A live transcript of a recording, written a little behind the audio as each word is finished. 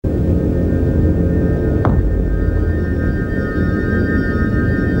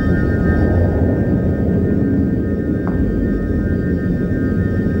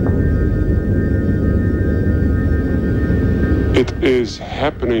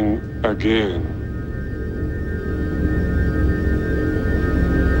happening again.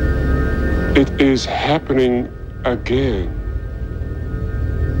 It is happening again.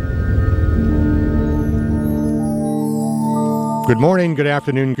 Good morning, good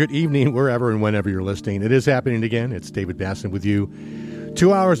afternoon, good evening, wherever and whenever you're listening. It is happening again. It's David Basson with you.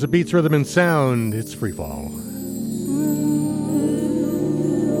 2 hours of beats, rhythm, and sound. It's free fall.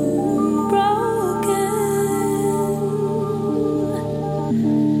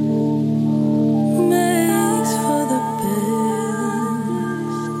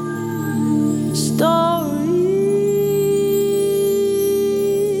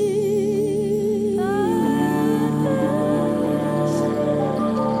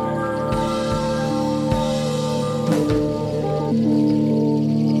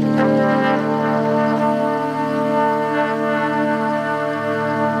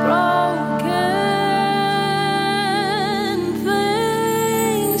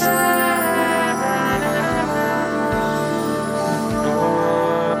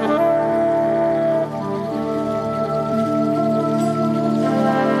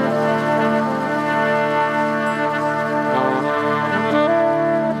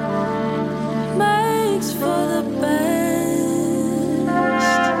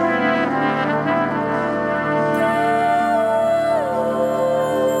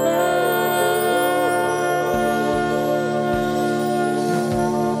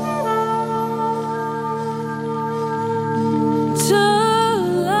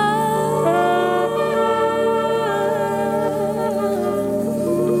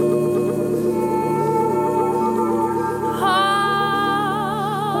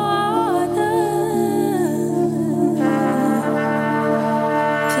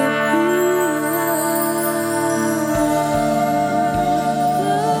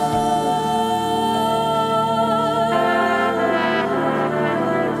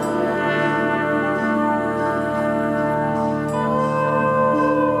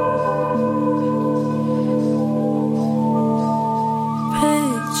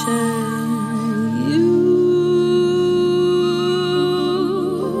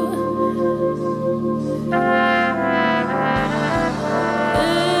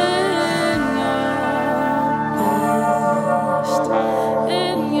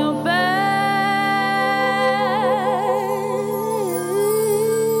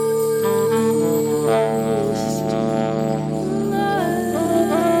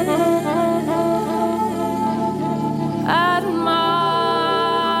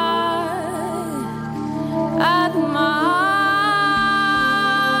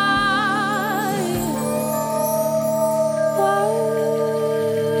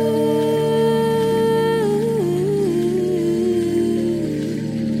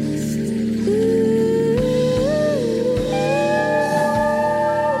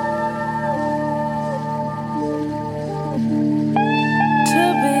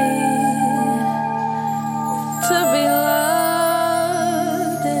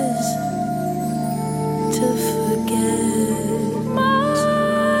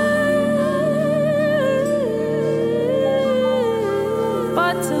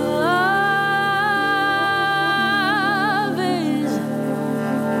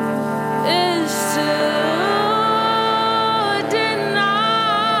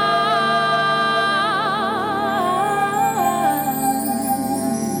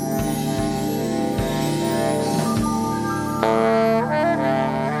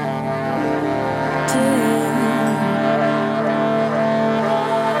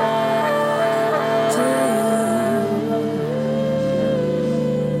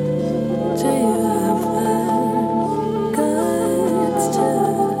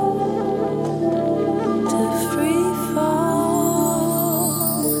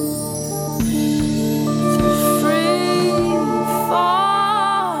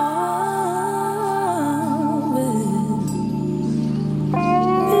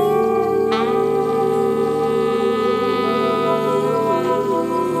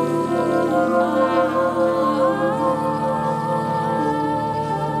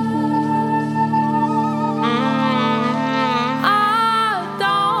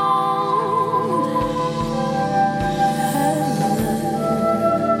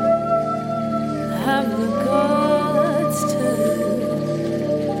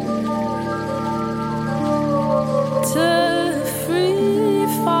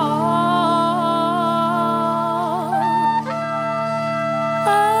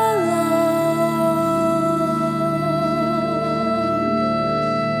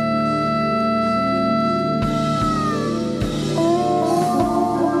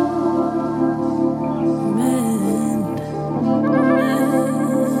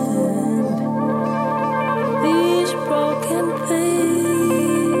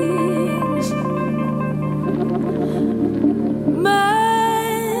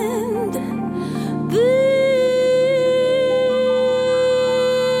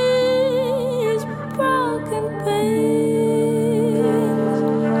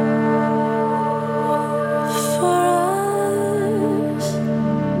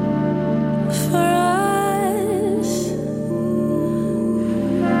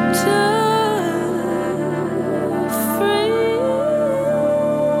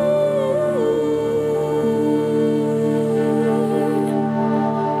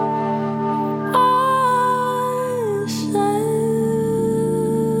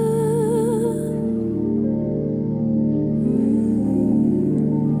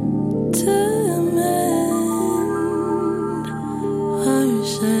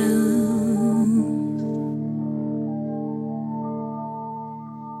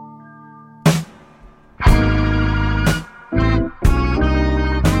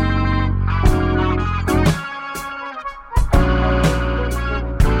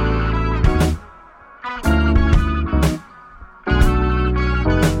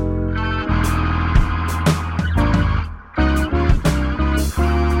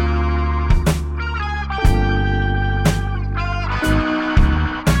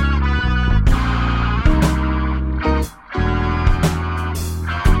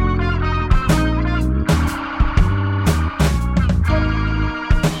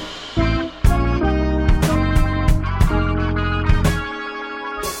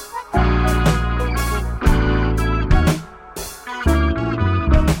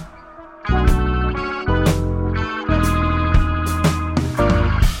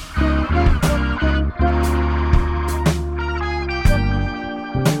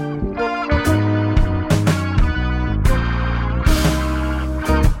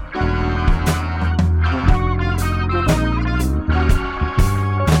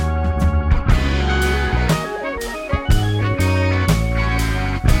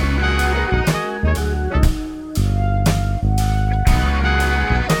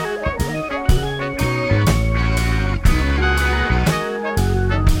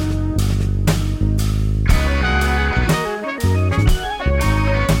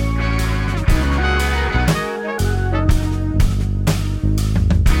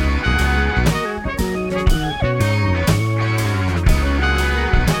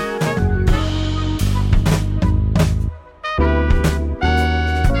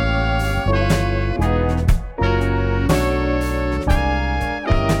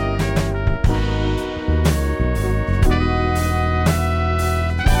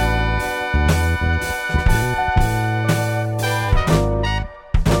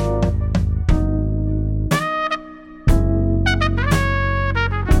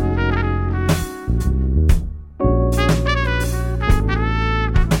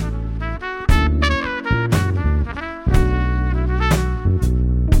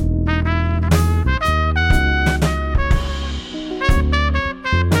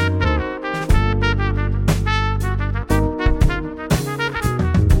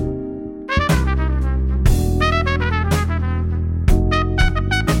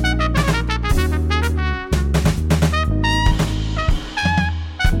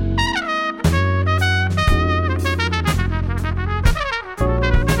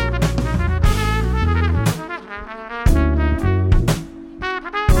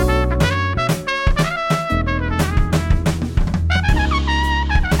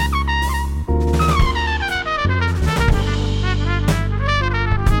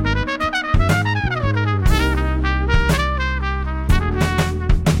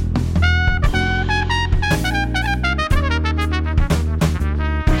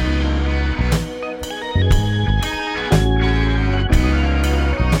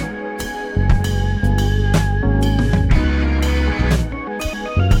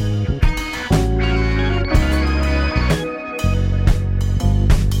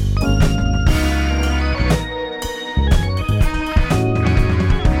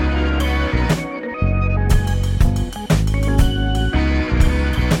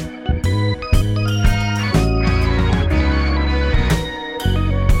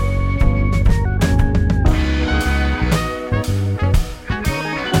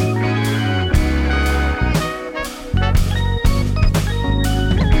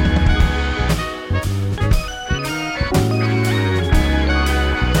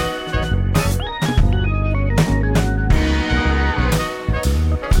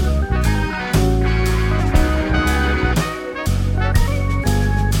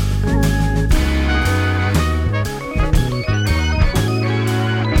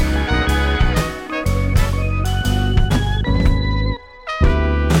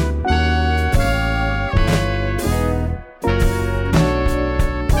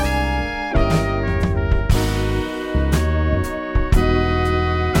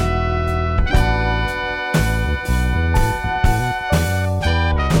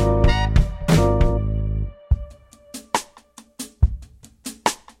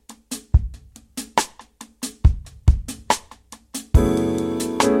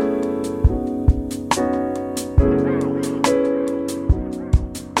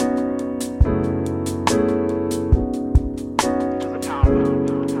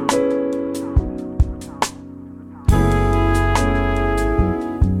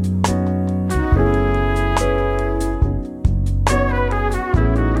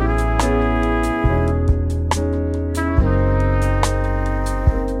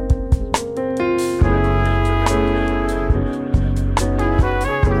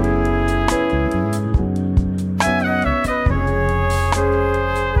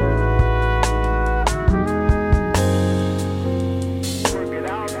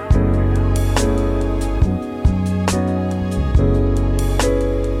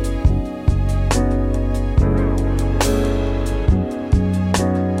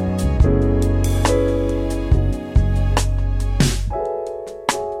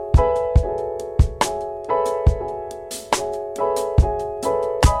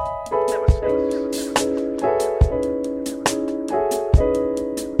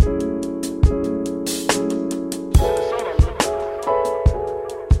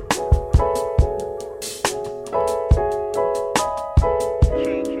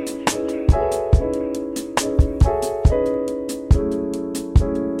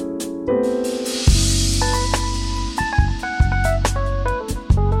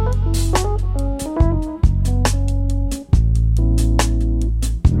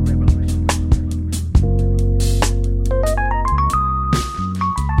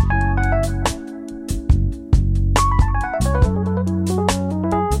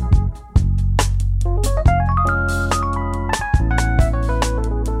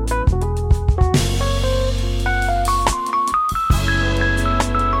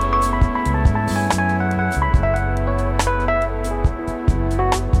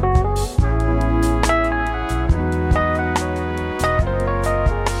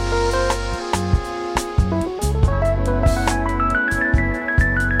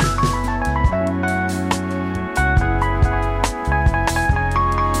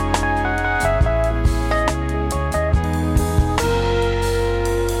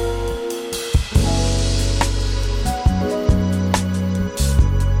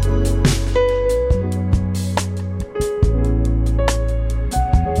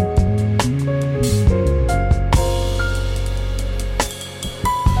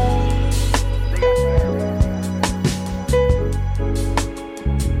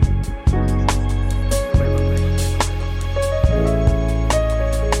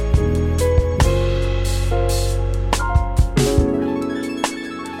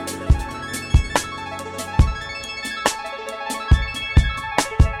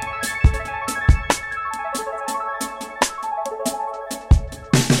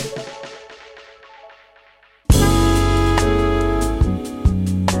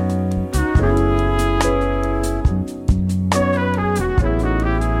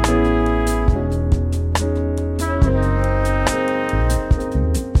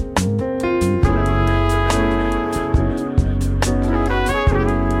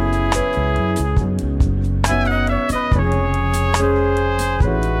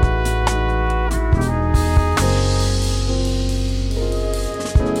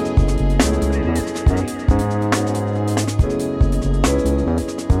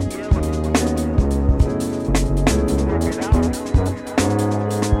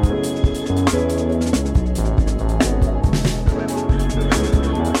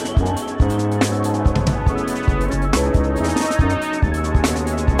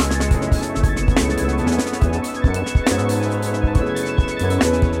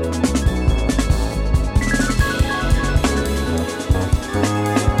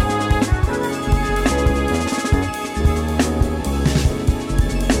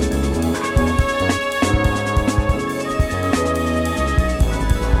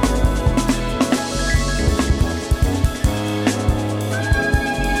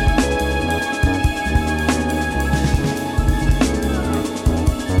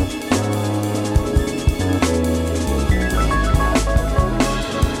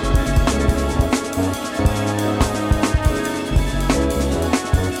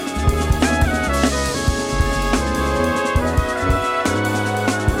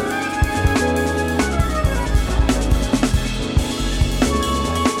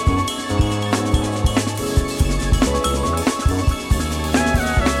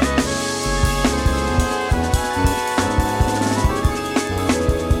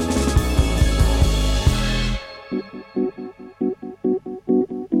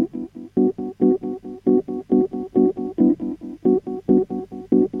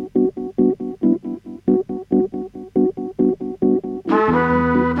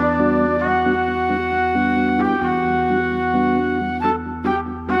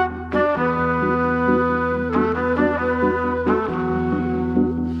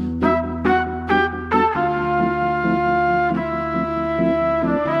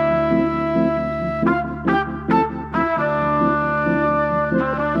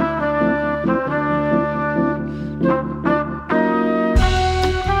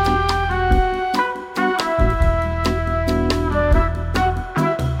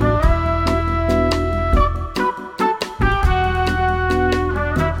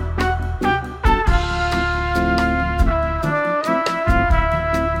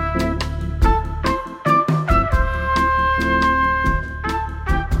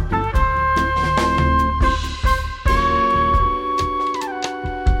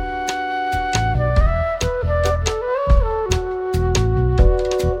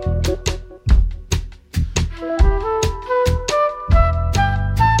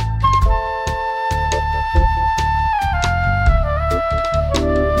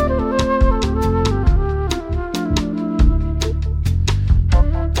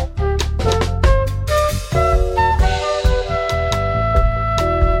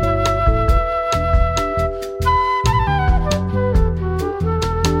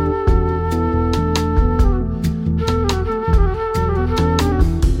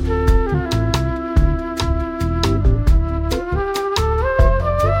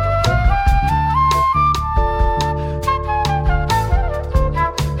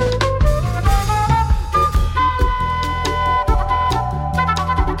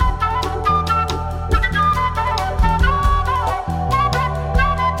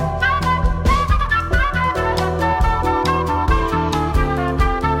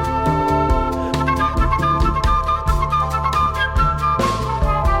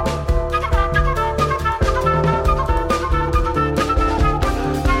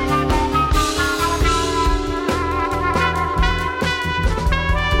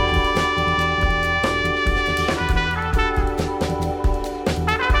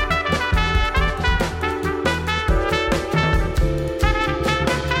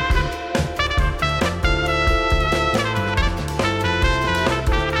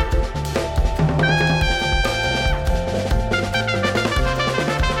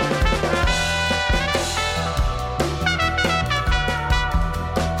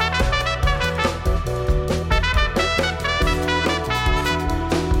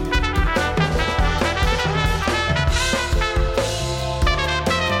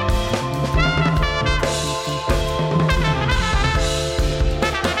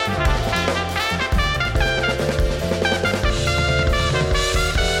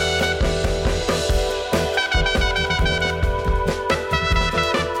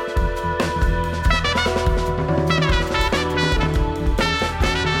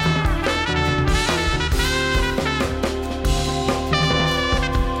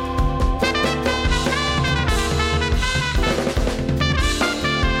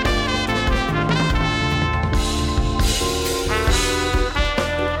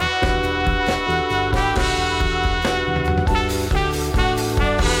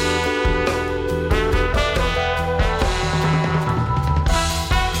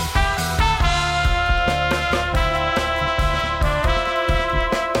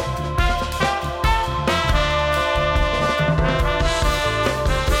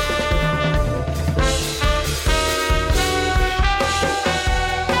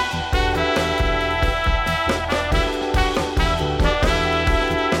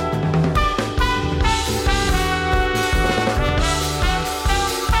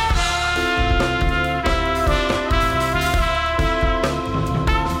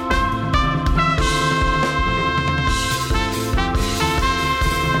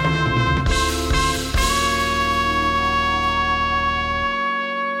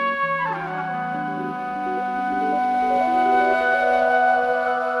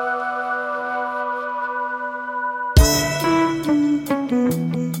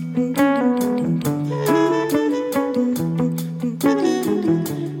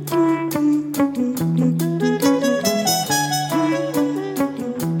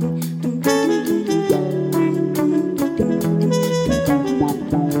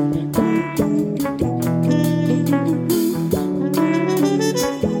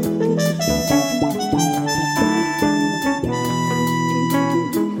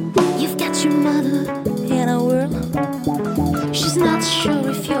 sure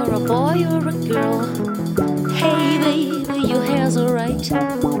if you're a boy or a girl. Hey baby, your hair's alright.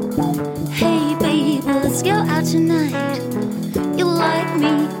 Hey baby, let's go out tonight. You like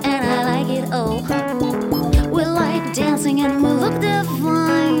me and I like it all. We like dancing and we look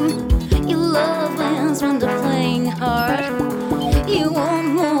divine. You love bands when they're playing hard. You want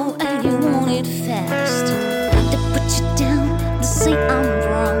more and you want it fast. They put you down, they say I'm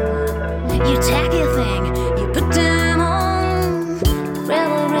wrong. You take your thing, you put them on.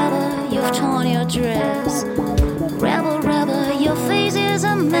 Rebel, rebel, you've torn your dress. Rebel, rebel, your face is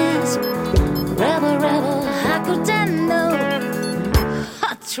a mess. Rebel, rebel, how could I know?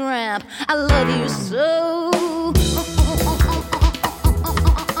 Hot tramp, I love you so.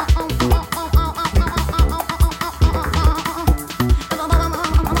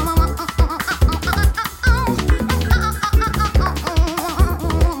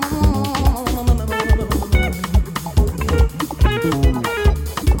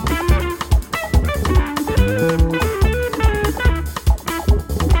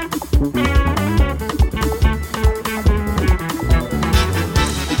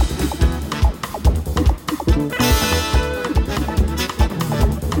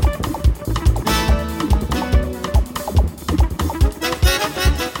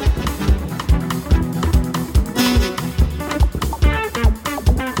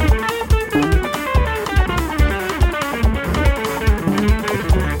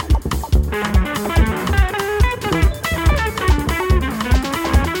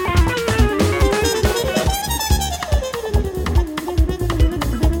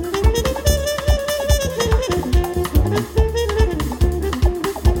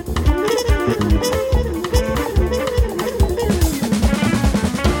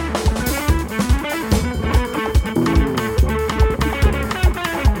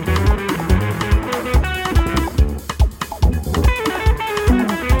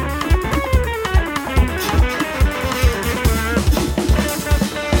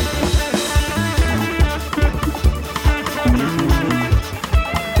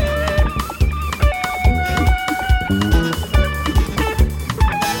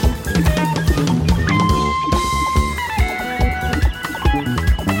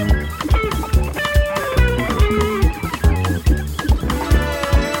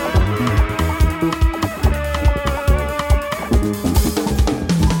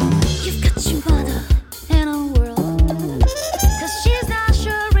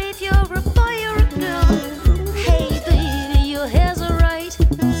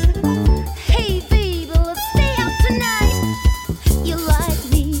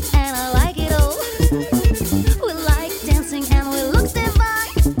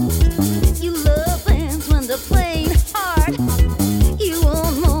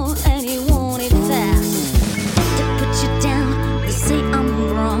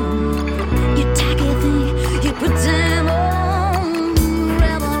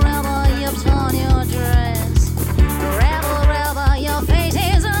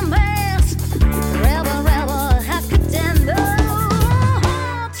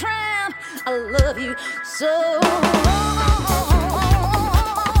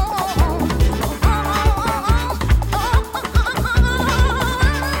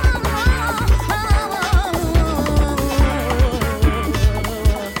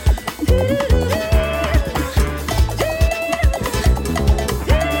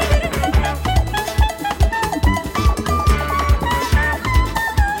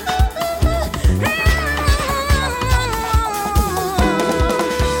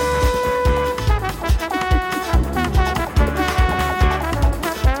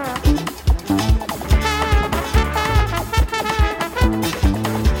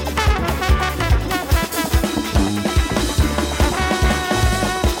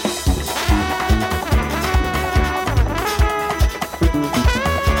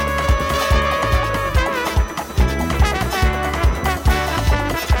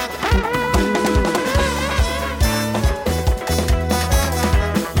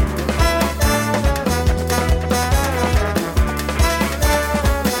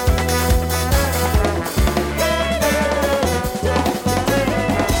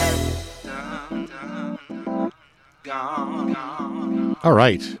 All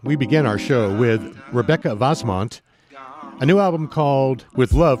right, we begin our show with Rebecca Vasmont, a new album called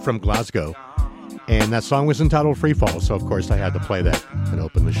With Love from Glasgow. And that song was entitled Free Fall, so of course I had to play that and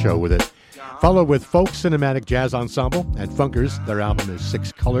open the show with it. Followed with Folk Cinematic Jazz Ensemble and Funkers. Their album is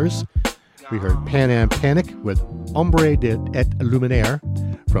Six Colors. We heard Pan Am Panic with Ombre et Luminaire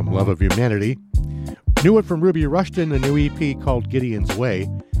from Love of Humanity. Knew it from Ruby Rushton, a new EP called Gideon's Way.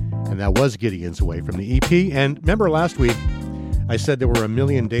 And that was Gideon's Way from the EP. And remember last week, I said there were a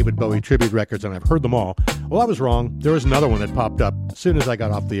million David Bowie tribute records, and I've heard them all. Well, I was wrong. There was another one that popped up as soon as I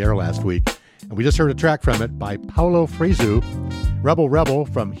got off the air last week, and we just heard a track from it by Paulo Fresu, Rebel Rebel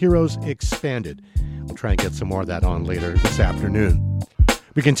from Heroes Expanded. We'll try and get some more of that on later this afternoon.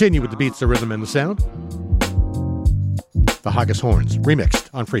 We continue with the beats, the rhythm, and the sound. The Haggis Horns, remixed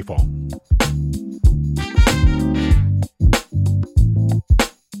on Freefall.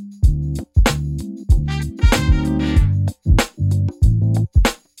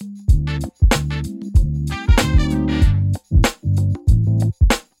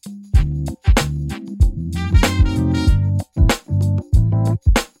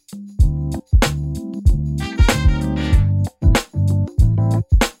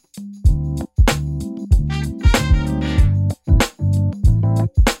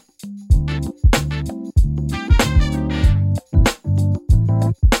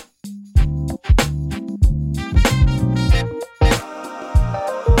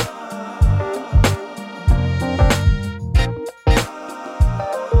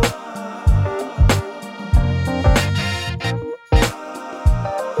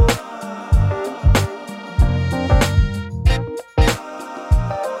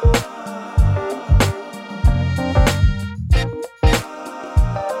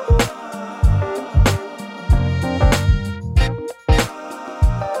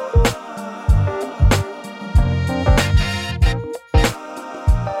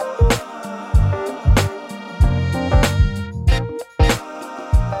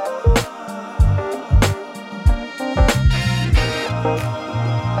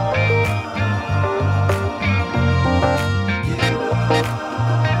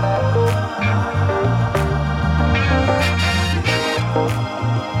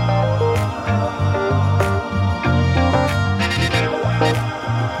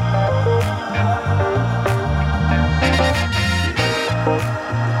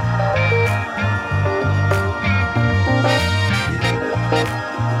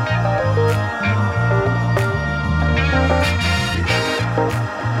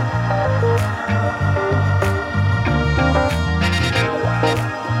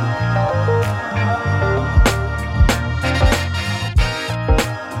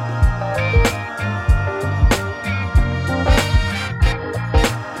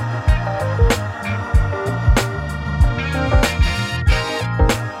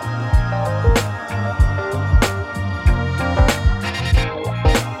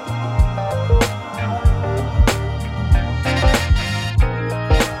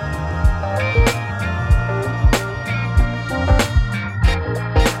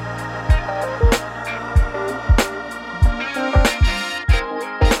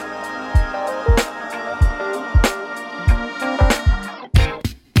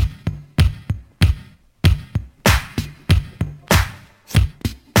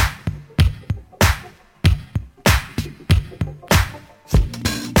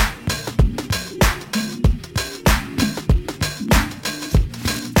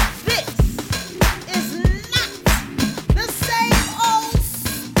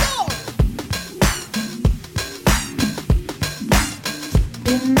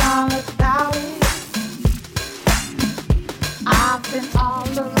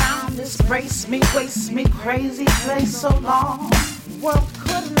 Crazy place so long, world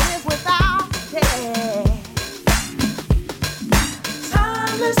couldn't live without it.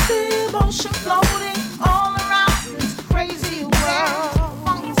 Timeless emotion floating all around this crazy world,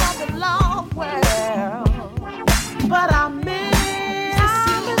 funks of the love world. But I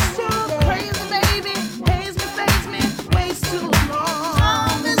miss you, crazy baby, haze me, phase me, waste too long.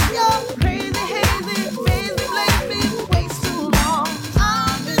 I miss your crazy, hazy, phase me, blaze me, waste too long. I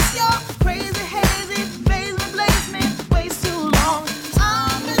miss your crazy, hazy, phase me, blaze me, waste too long.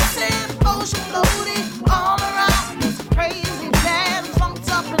 I'm missing ocean floating all around this crazy band, funked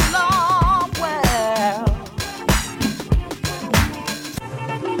up and long well.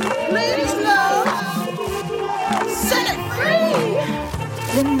 Ladies love, set it free.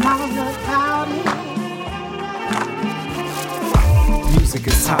 Then all about it. Music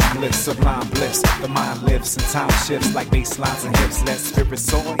is timeless, sublime bliss. The mind lives and time shifts like bass lines and hips. Let spirit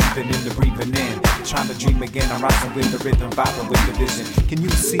soar even in the breathing in. Trying to dream again, I'm rising with the rhythm, vibing with the vision. Can you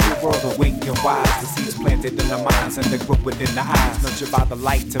see the world awake and wise? The seeds planted in the minds and the growth within the eyes. Nurtured by the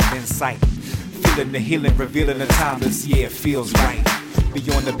light of insight. Feeling the healing, revealing the timeless, yeah, it feels right.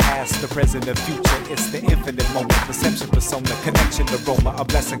 Beyond the past, the present, the future, it's the infinite moment. Perception, persona, connection, aroma, a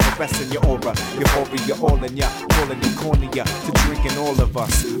blessing, caressing your aura. Euphoria, all in ya, pulling and cornea to drinking all of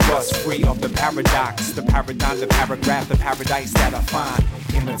us. Bust free of the paradox, the paradigm, the paragraph, the paradise that I find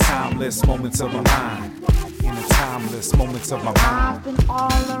in the timeless moments of my mind. In the the timeless moments of my mind. I've been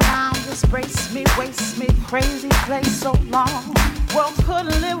all around this brace me, waste me, crazy place so long. World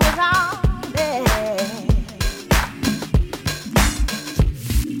couldn't live without it.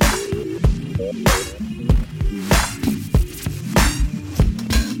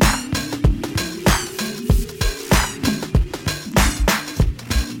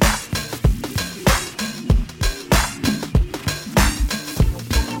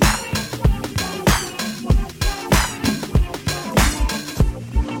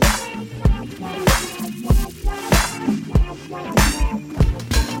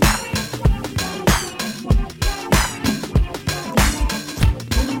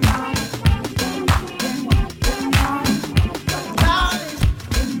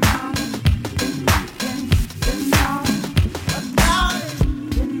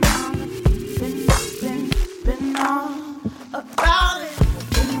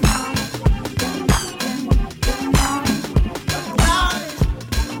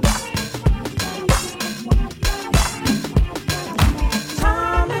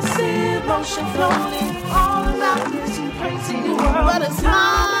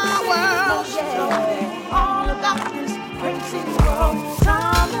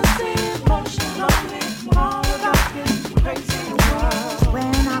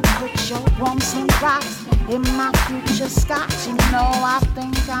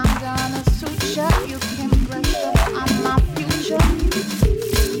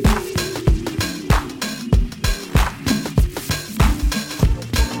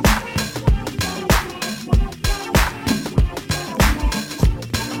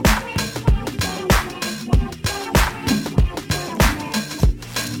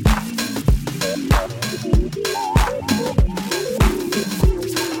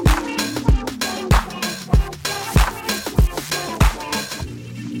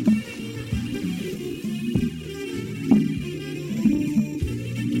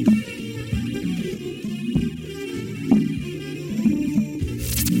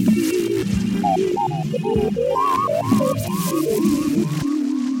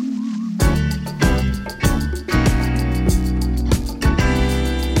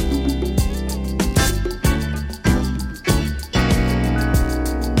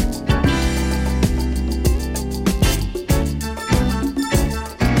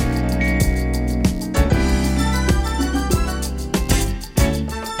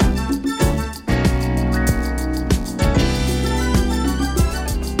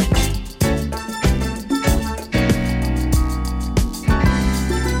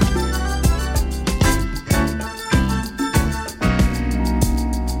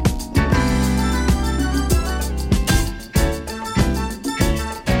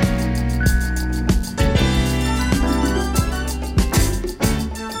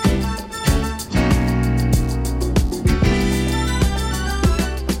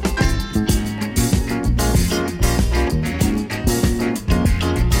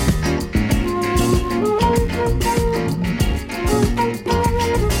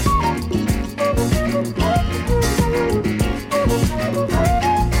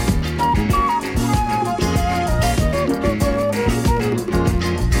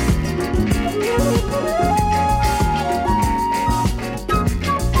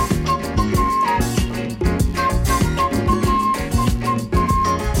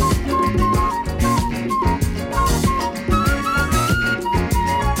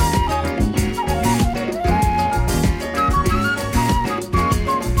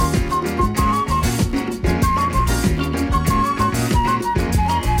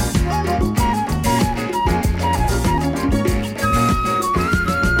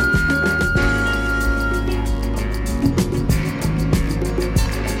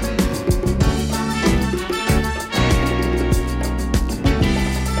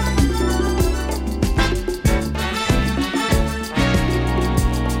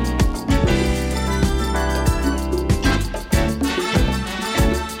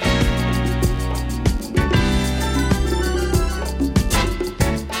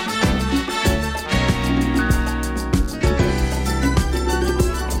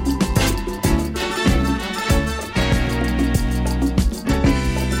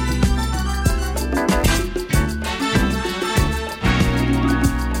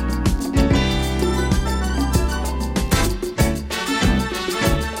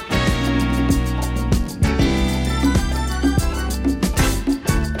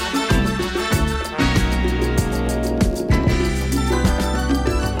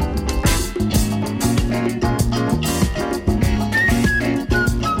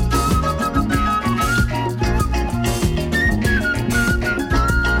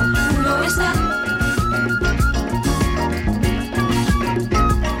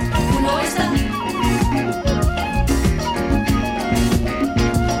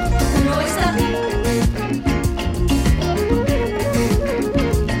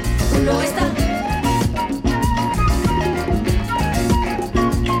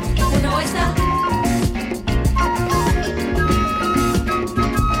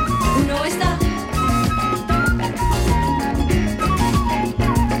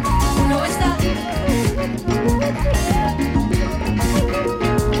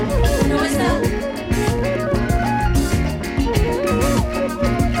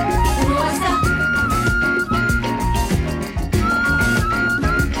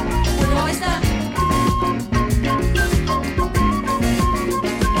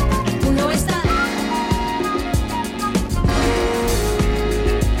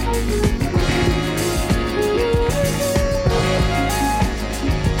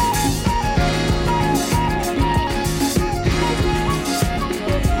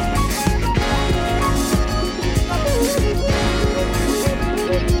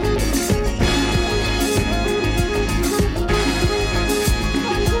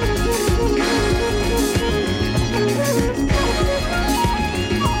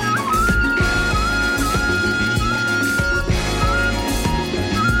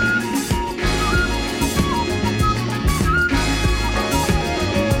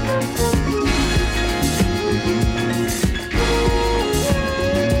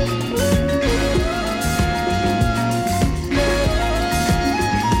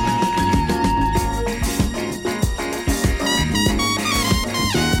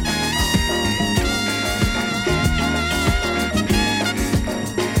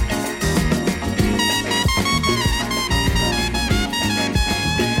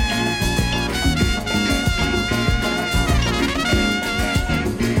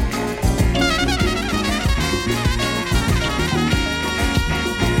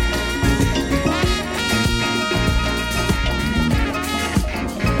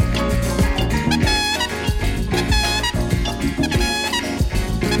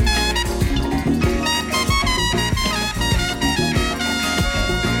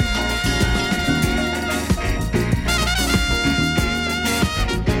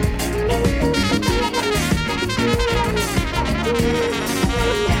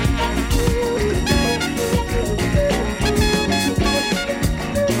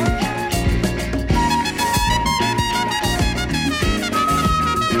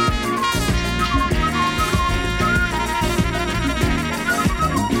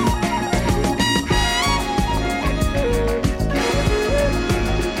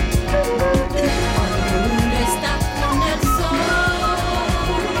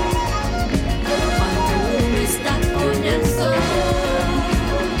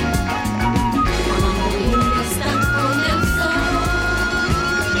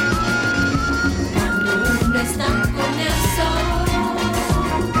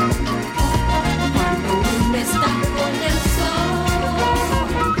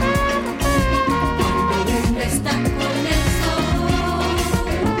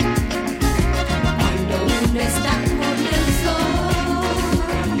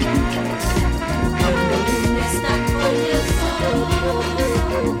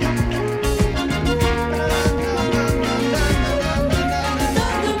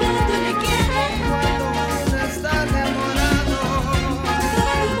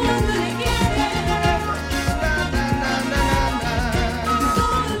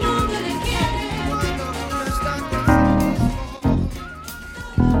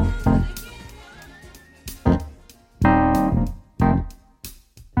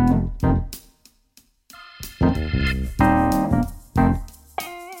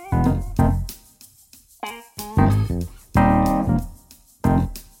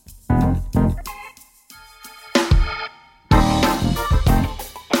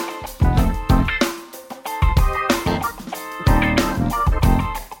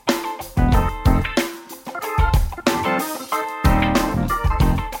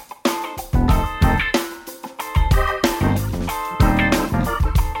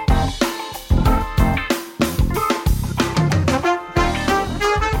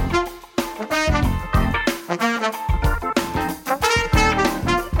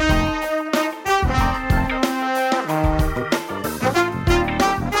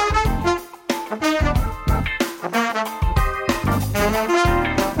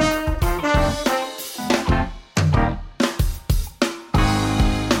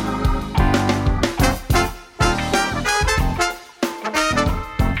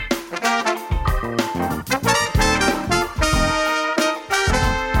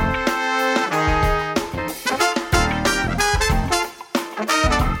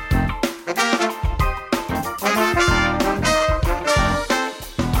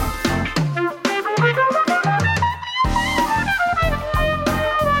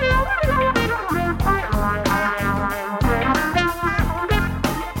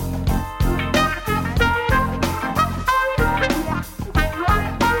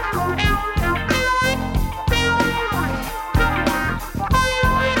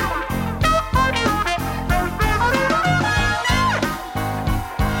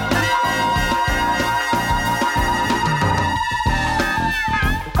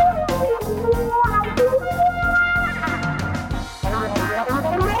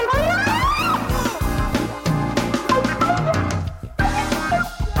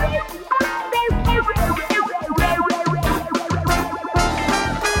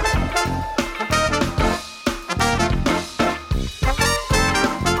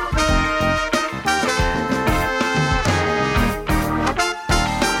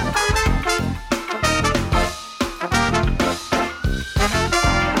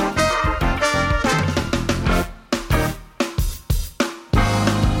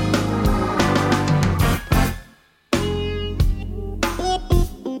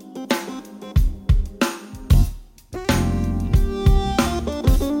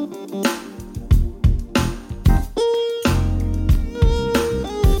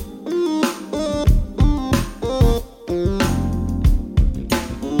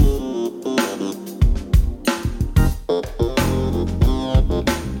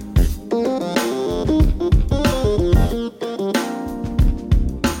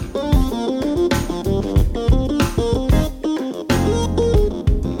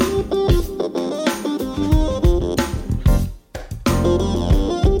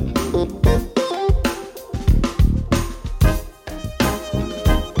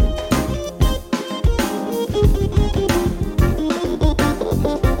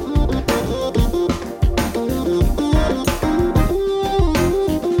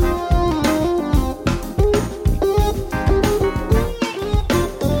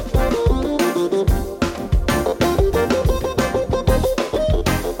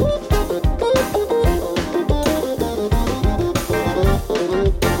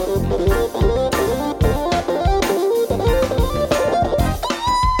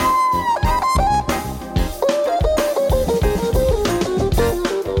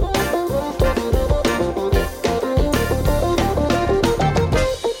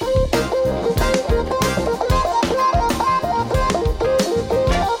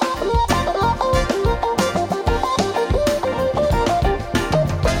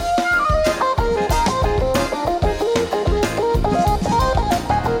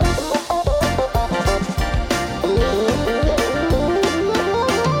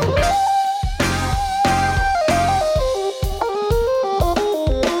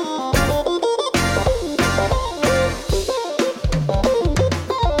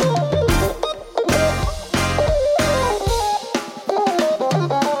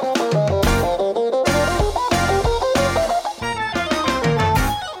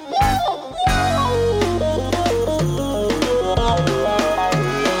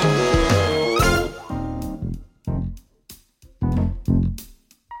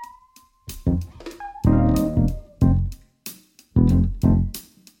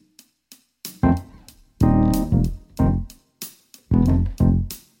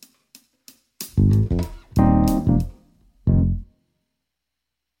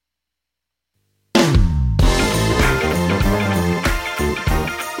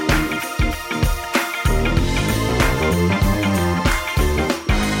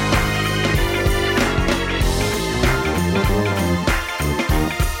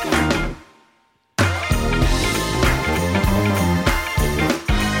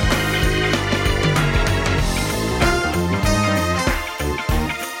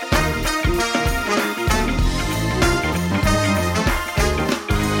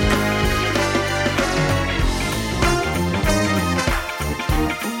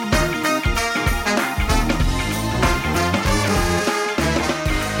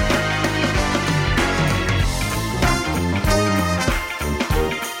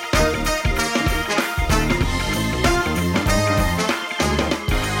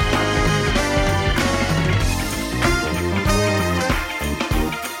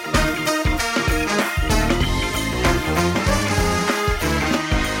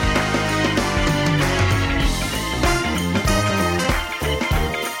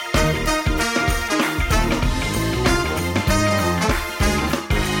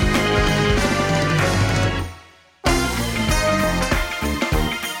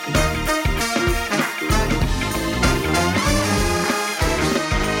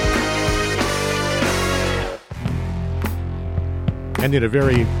 And in a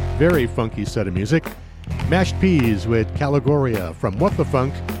very, very funky set of music, Mashed Peas with Caligoria from What the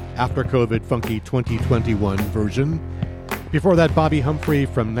Funk, After COVID Funky 2021 version. Before that, Bobby Humphrey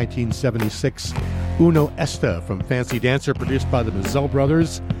from 1976, Uno Esta from Fancy Dancer, produced by the Mazel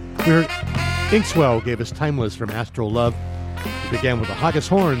Brothers. We heard Inkswell gave us Timeless from Astral Love. We began with the Haggis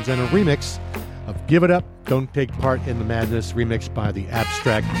Horns and a remix of Give It Up, Don't Take Part in the Madness, remixed by the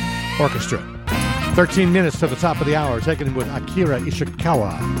Abstract Orchestra. 13 minutes to the top of the hour, taken in with Akira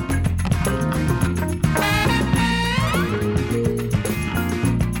Ishikawa.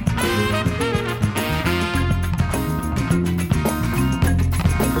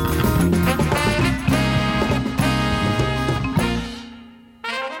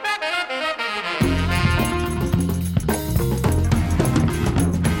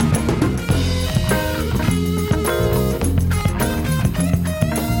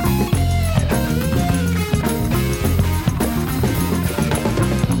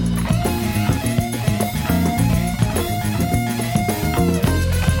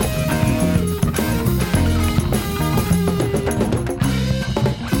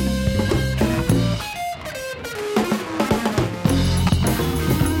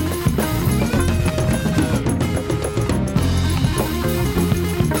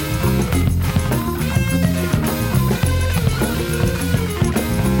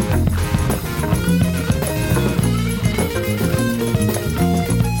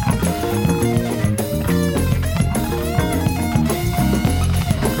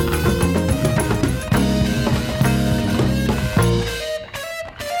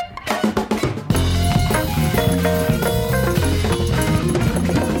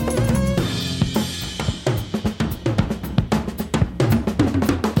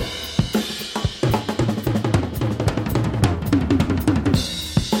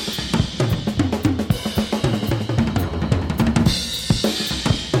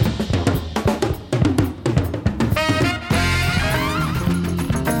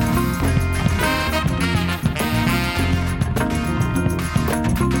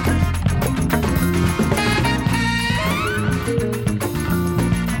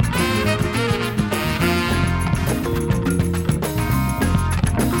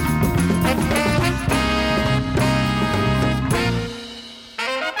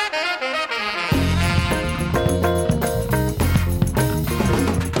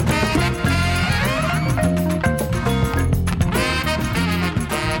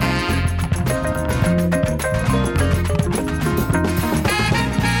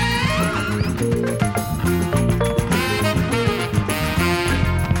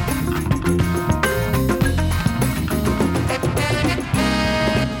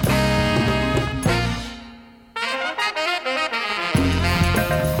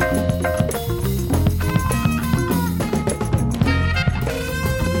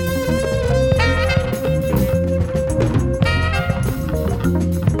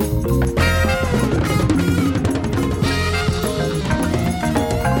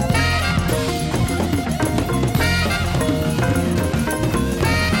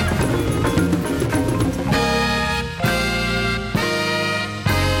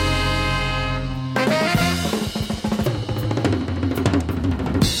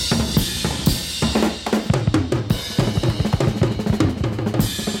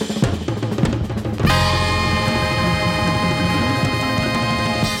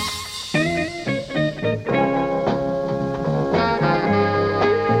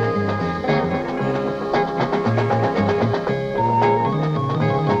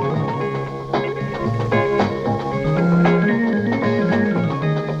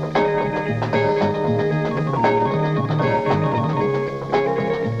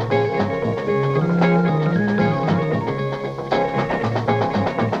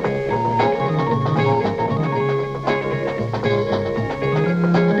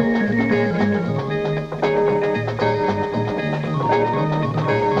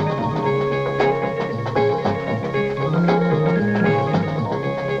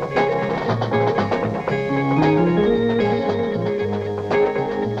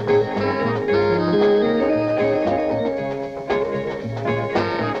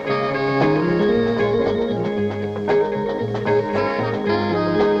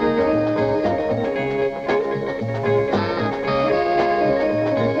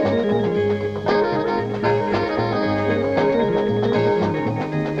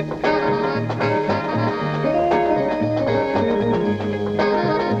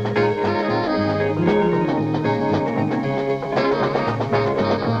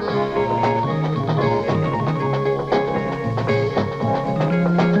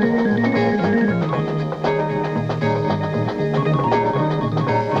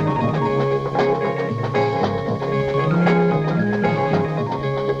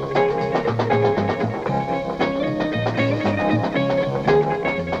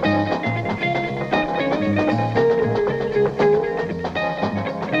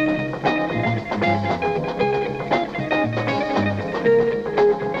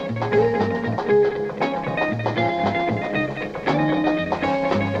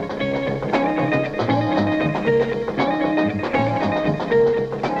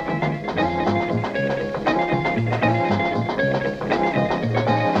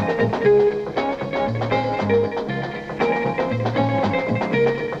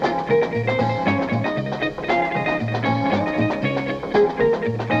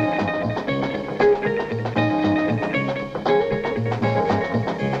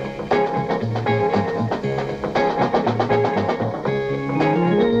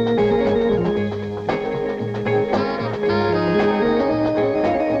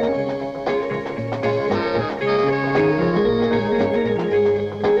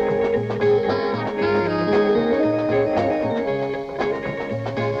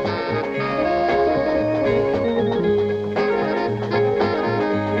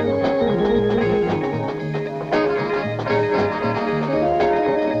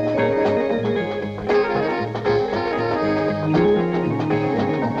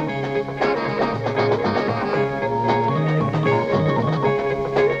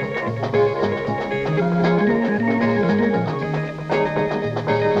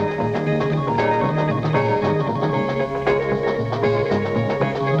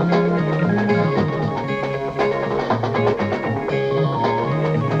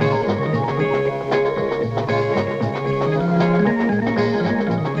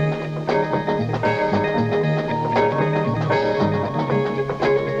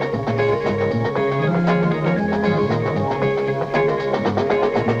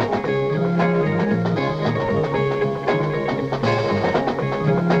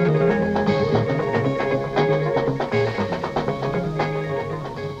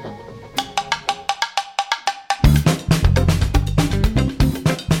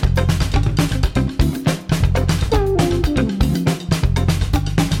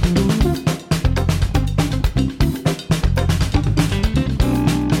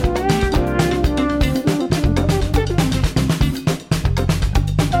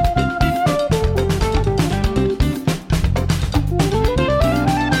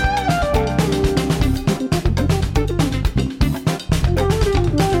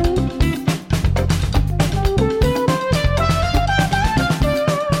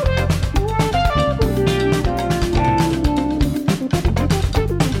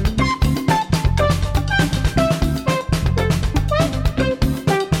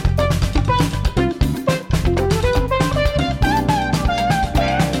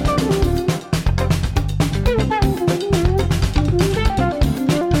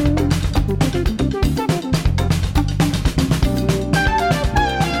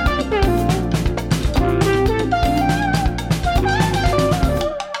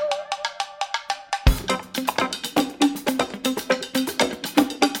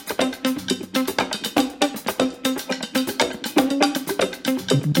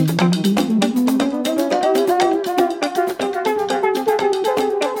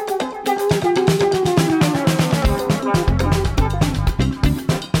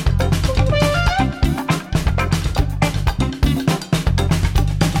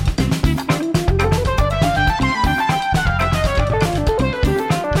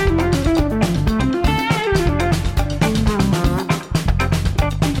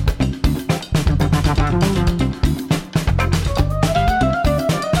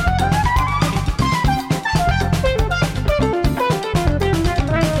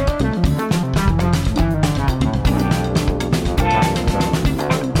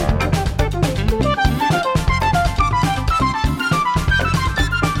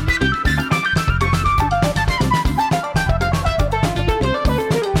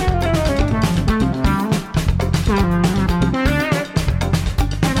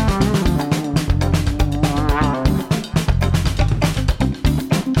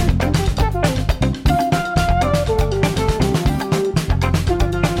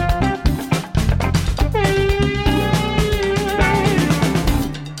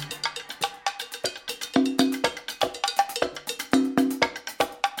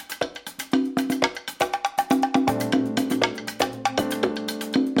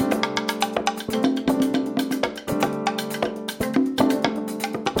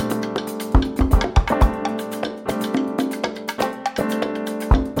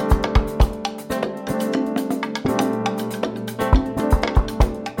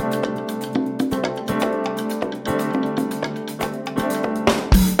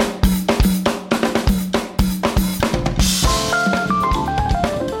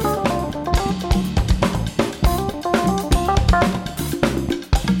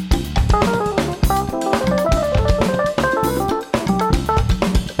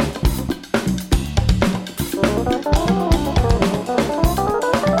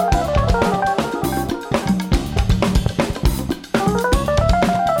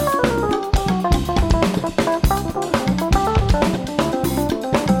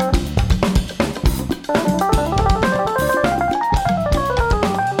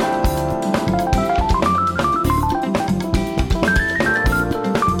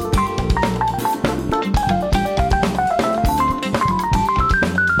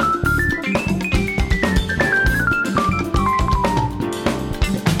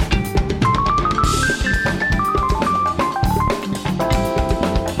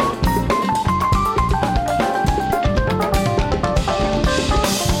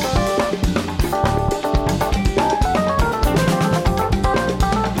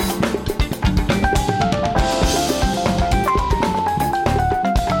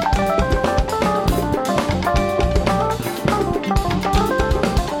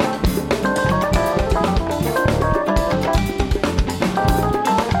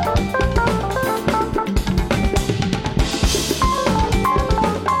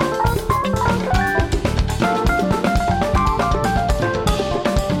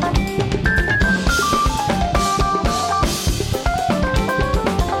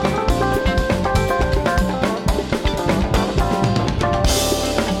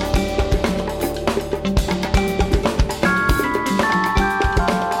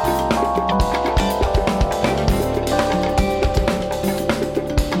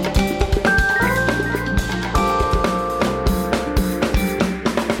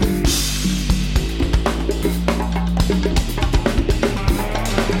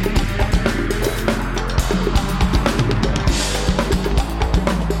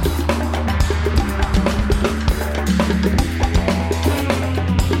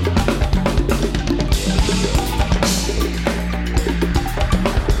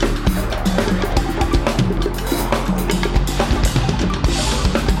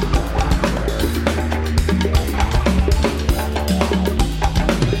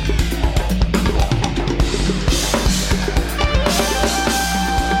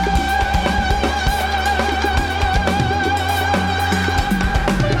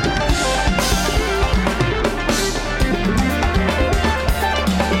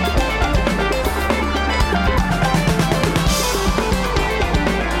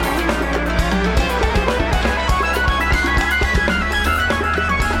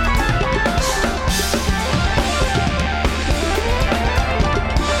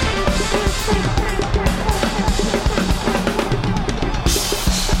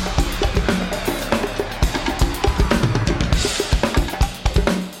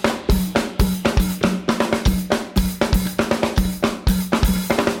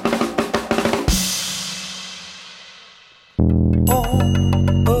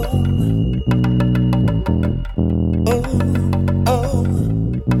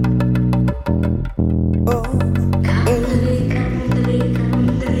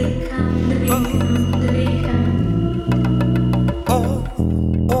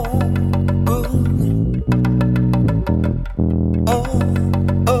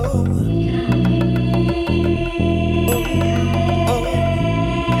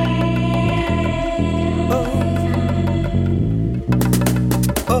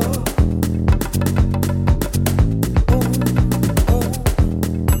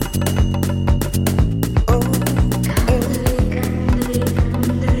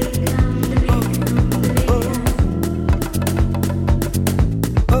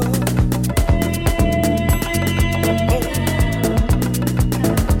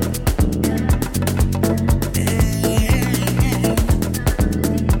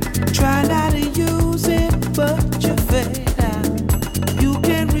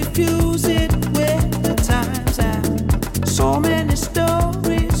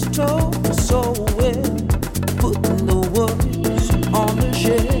 so well, putting the worries on the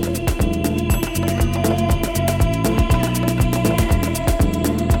shelf.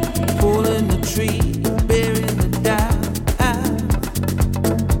 Pulling the tree, burying the doubt.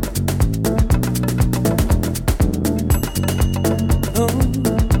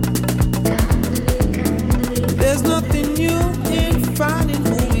 There's nothing new in finding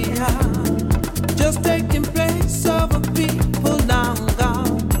who we are, just taking place of a people long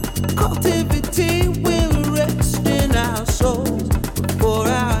gone. Cultivity will rest in our souls. Before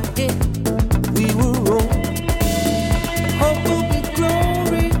our head, we were wrong. Hope will be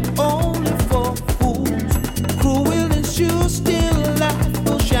glory only for fools. Cruel ensue, still light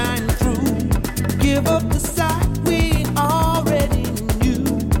will shine through. Give up the sight we already knew.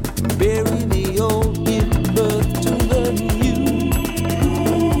 Bury the old, give birth to the new.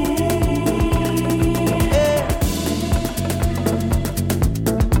 Yeah.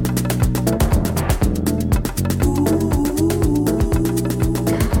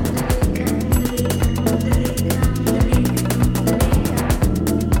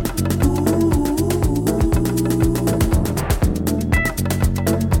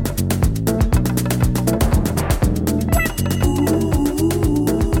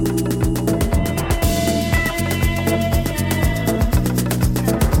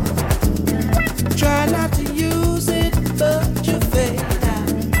 Try not to use it, but you fade out.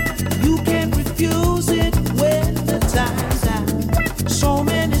 You can't refuse it when the time's out. So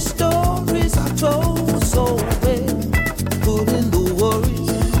many stories I told so well, putting the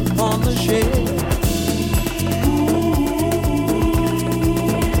worries on the shelf.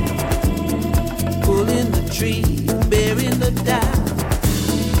 Pulling the tree, burying the doubt.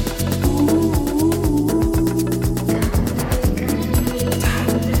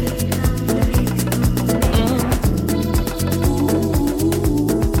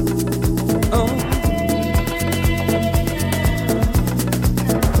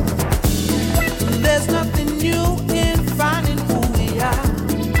 There's nothing new in finding who we are,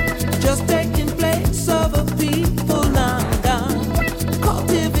 just taking place of a people long gone.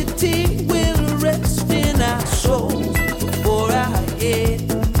 Cultivity will rest in our souls before our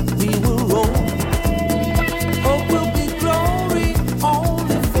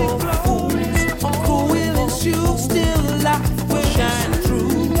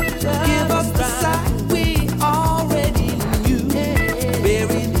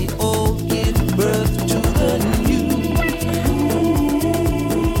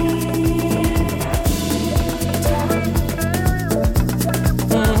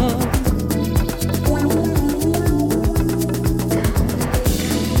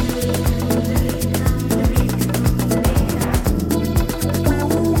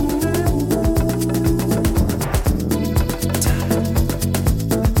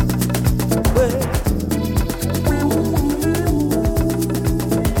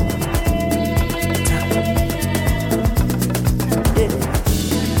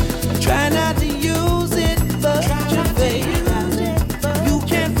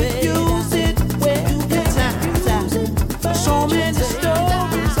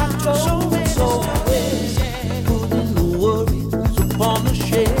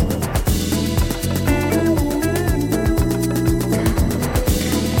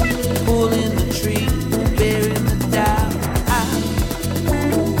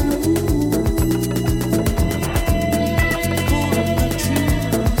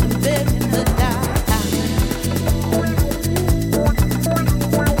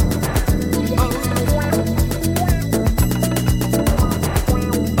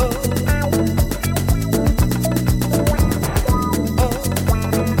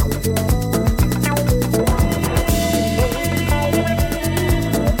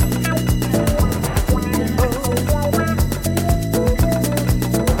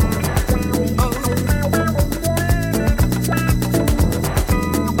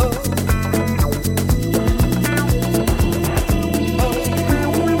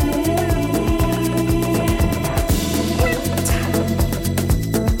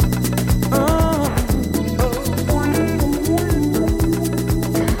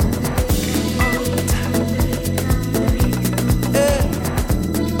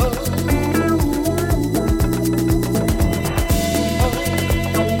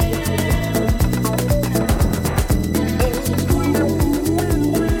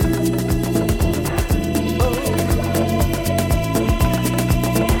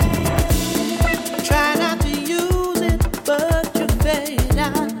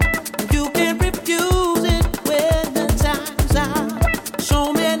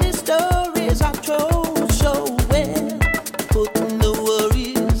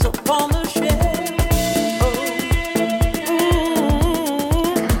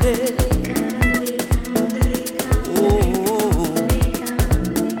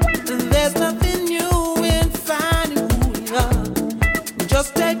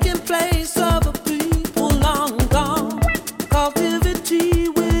just taking place of a people long gone. Captivity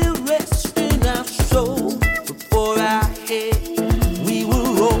will rest in our soul. Before our head we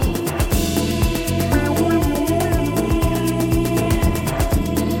will roll.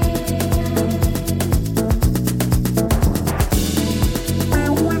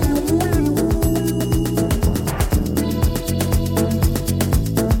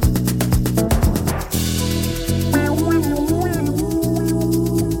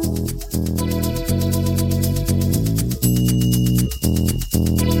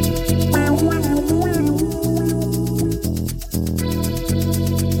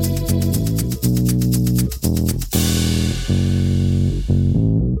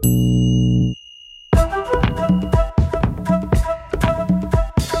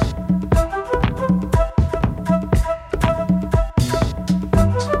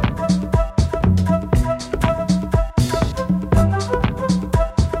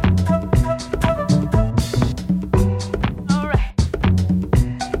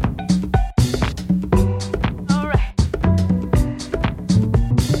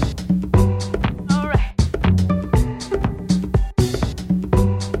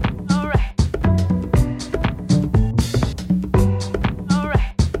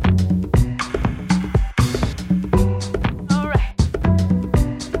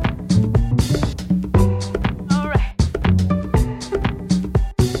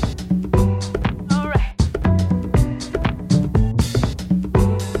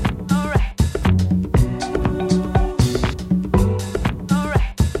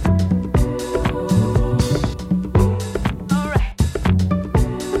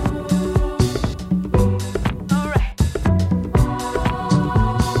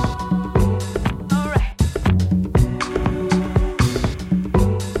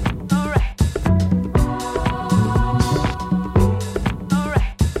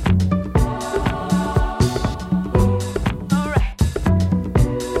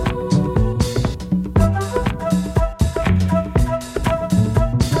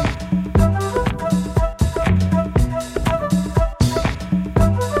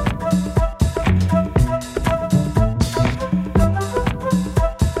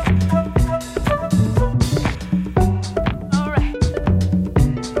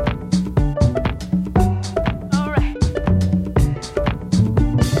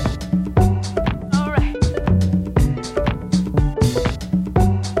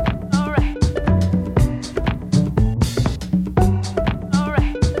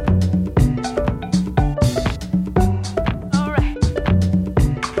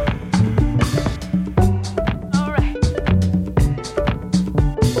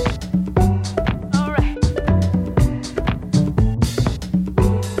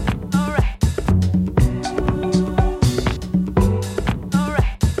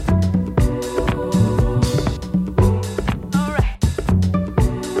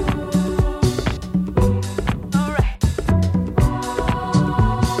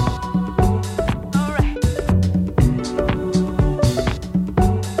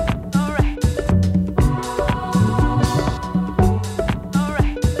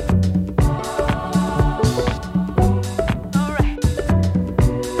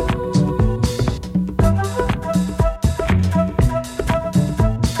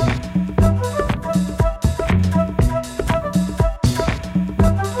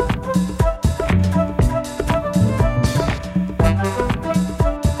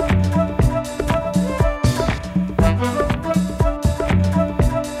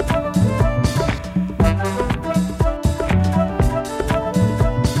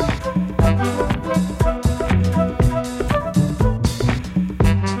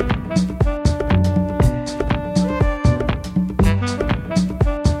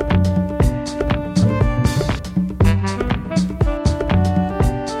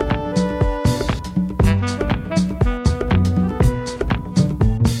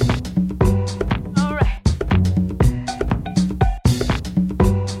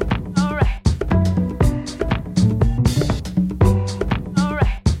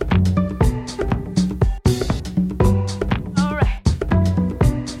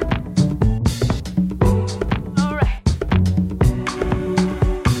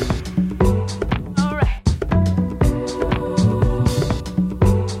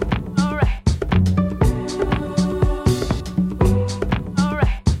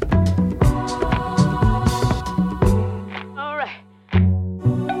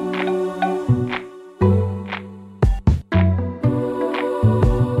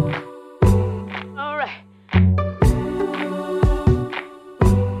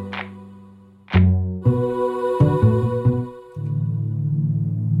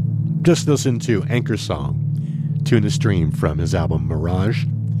 Just listen to Anchor Song, Tune a Stream from his album Mirage.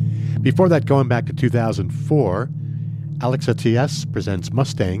 Before that, going back to 2004, Alex Atias presents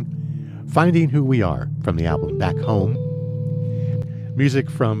Mustang, Finding Who We Are from the album Back Home.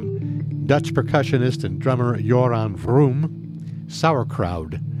 Music from Dutch percussionist and drummer Joran Vroom,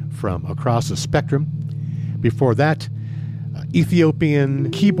 Sauerkraut from Across the Spectrum. Before that, Ethiopian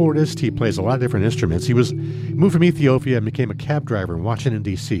keyboardist. He plays a lot of different instruments. He moved from Ethiopia and became a cab driver in Washington,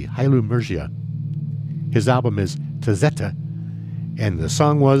 D.C., Hailu Murgia. His album is Tazeta, and the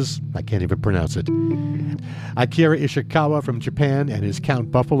song was, I can't even pronounce it, Akira Ishikawa from Japan and his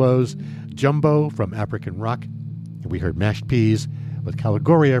Count Buffaloes, Jumbo from African Rock. And we heard Mashed Peas with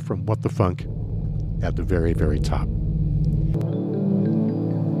Caligoria from What the Funk at the very, very top.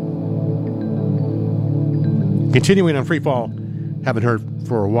 Continuing on Freefall, haven't heard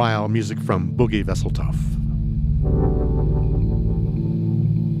for a while, music from Boogie Vesseltoff.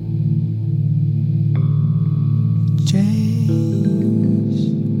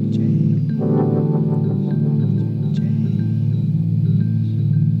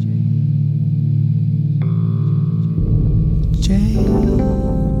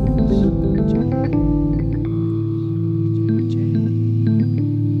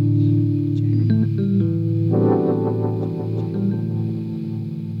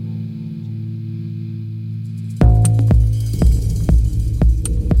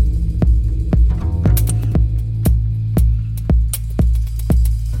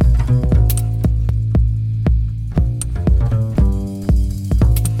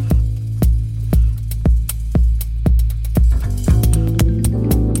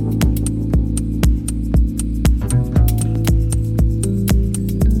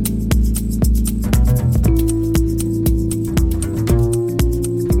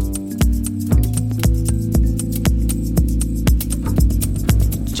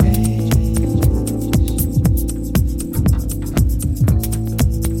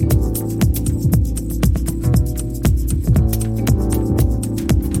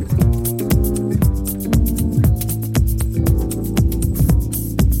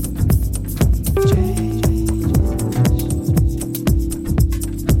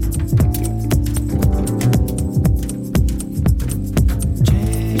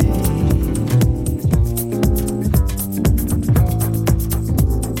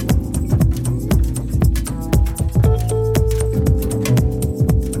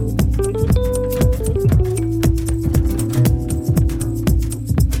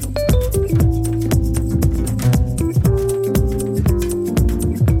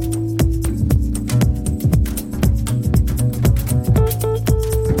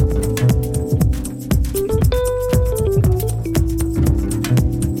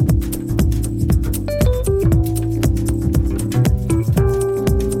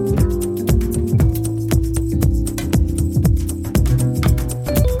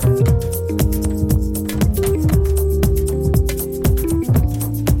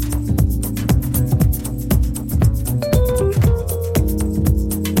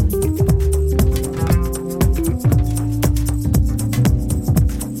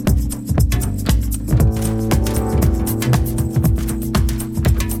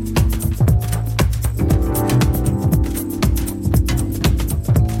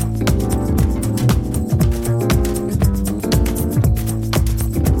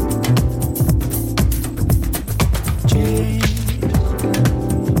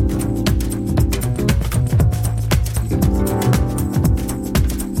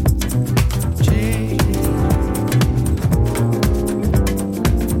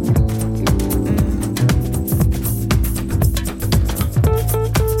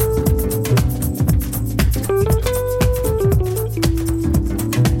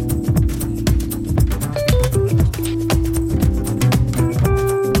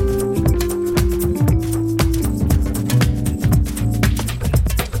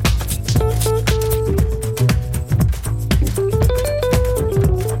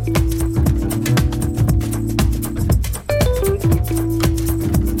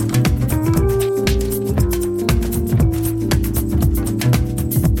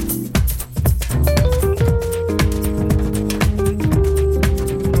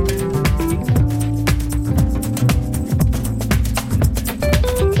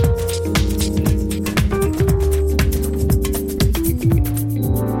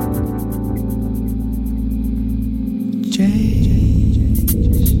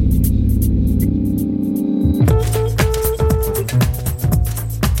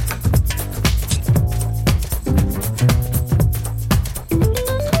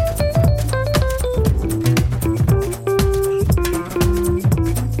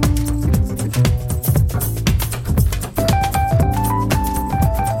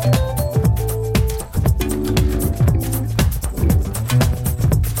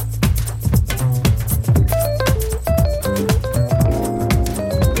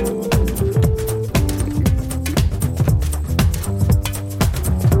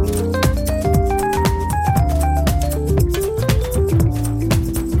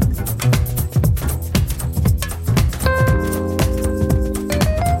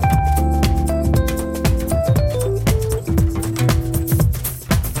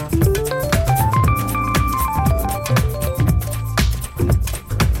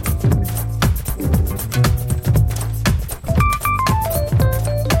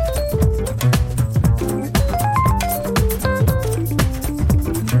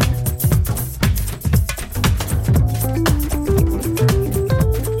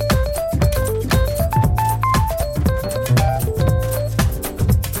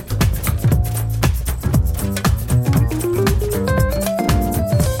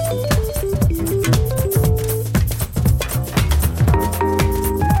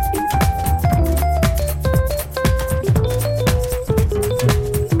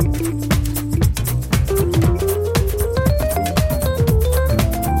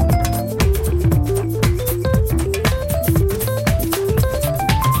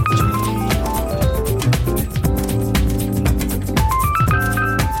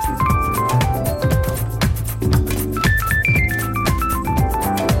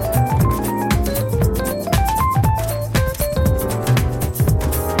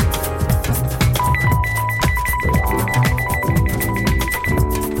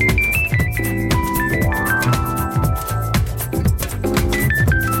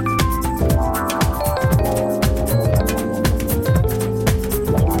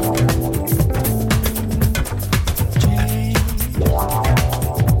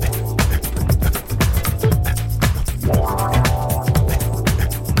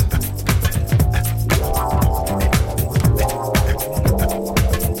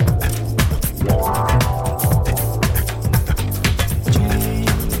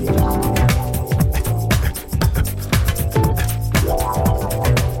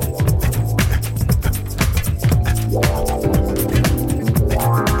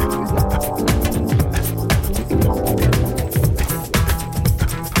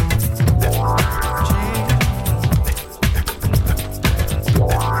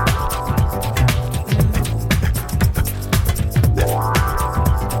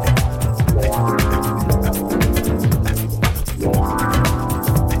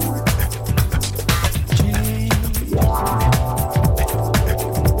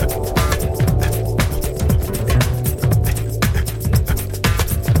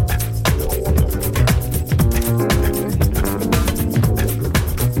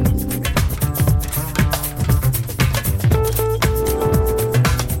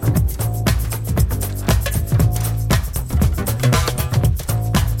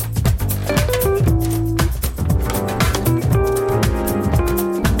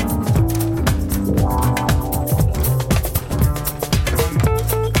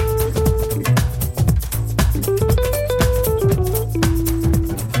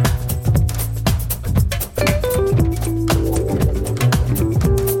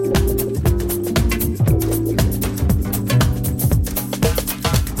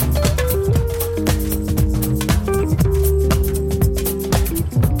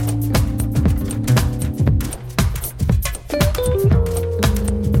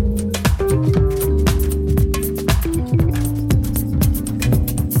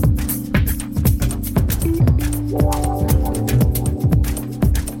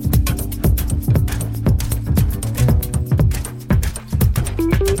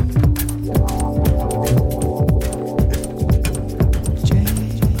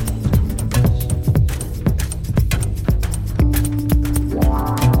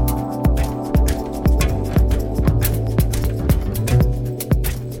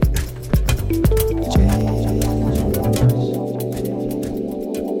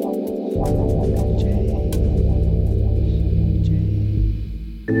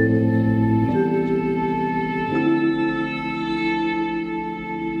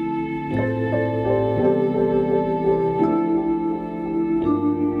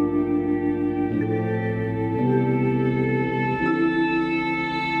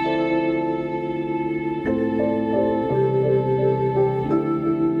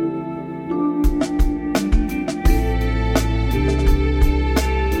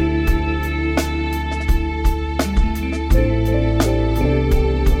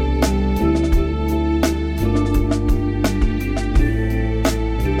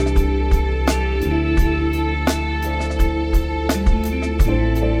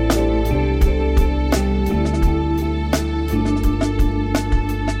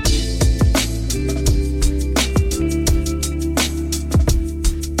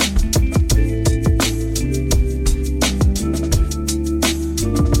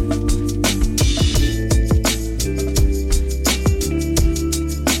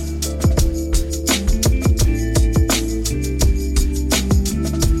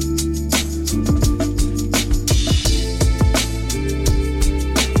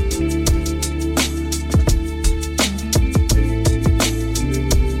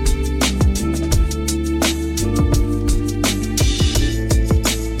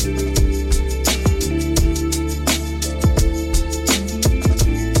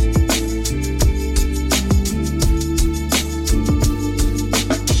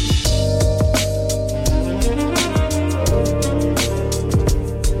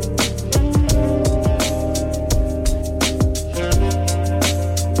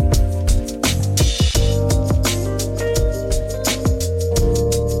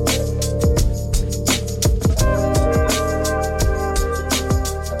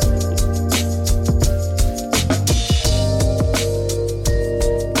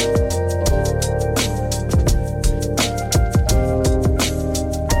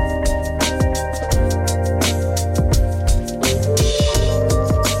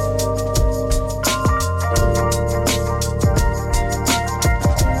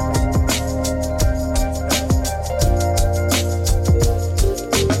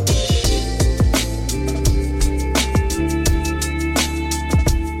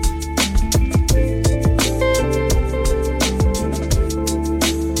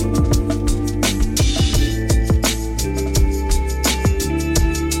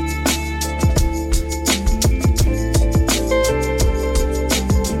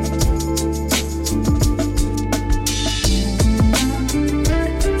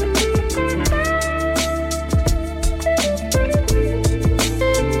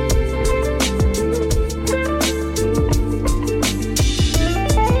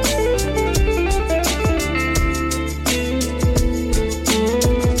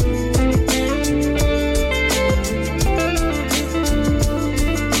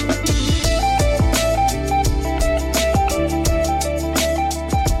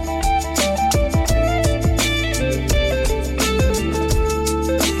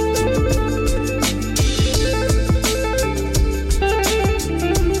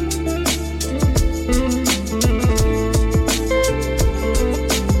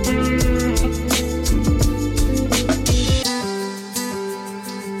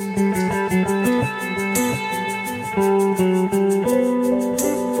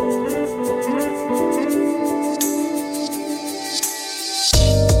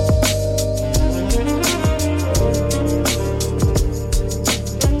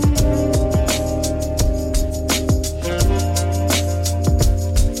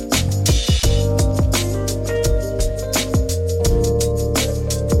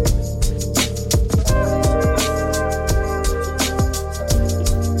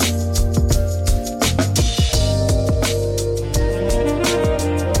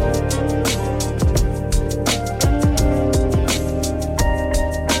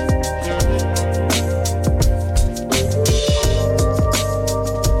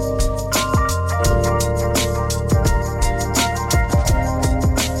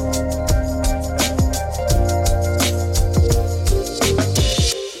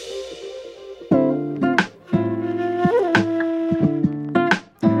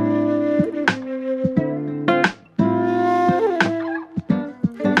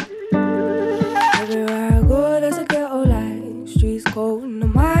 cold in the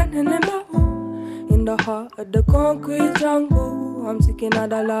mind and in my home. In the heart of the concrete jungle, I'm seeking out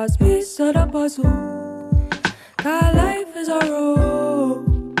the last piece of the puzzle. Cause life is a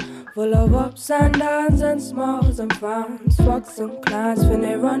road full of ups and downs and smiles and frowns. Fucks and clowns when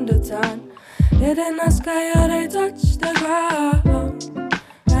they run the town. Head in the sky or they touch the ground.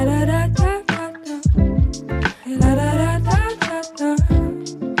 La da da da da da. La da da da da da.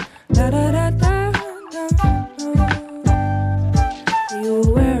 La da da da da. Are you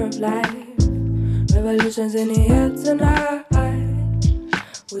aware of life? Revolutions in the air tonight.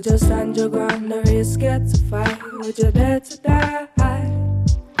 Would you stand your ground or are you scared to fight? Would you dare to die?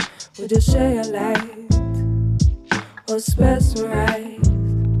 Would you share your light or spare some right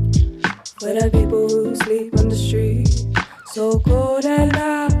for the people who sleep on the street? So cold at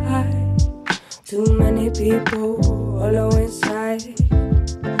night. Too many people hollow inside.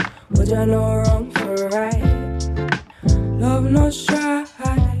 Would you know wrong for right? Love no strife.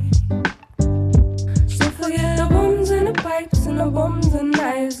 So forget the bombs and the pipes and the bombs and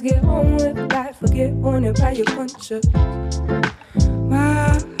knives. Get on with life, forget on it by your conscience.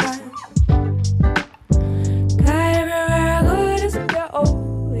 My everywhere I go, this get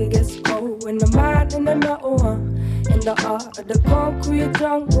old. It gets cold when the mind and the metal in the heart of the concrete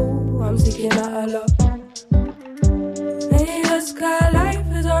jungle. I'm seeking out a love. In the sky, life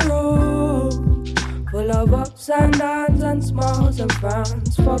is a road full of ups and downs and smiles and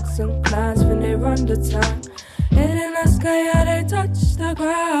frowns. Fucks and clowns when they run the town. Head in the sky, yeah, they touch the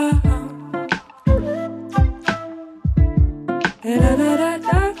ground. Hey, da da da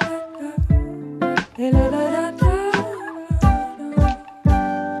da da. Hey, da da da da.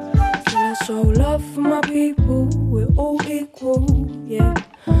 So I show love for my people. We're all equal, yeah.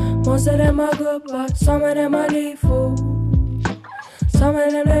 Most of them are good, but some of them are lethal. Some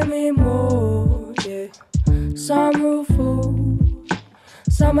of them they mean more, yeah. Some rueful.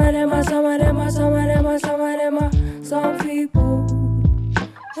 Some of them are, some of them are, some of them are, some of them are, some people.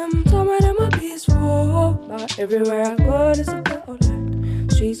 Some of them are peaceful, but everywhere I go there's a ghetto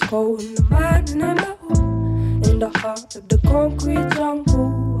light. Streets cold in the mind and in my home. In the heart of the concrete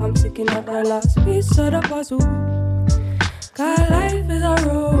jungle, I'm seeking out the last piece of the puzzle. Cause life is a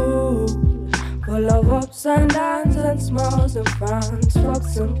road full of ups and downs and smiles and frowns.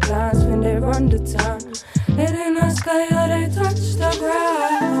 Fucks and clowns when they run the town. Head in the sky or they touch the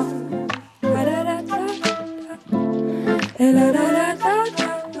ground. La da da da da. La da da da da.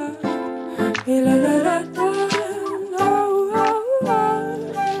 La da da da.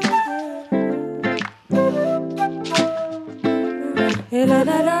 La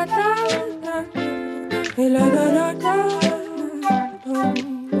da da da. La da da da.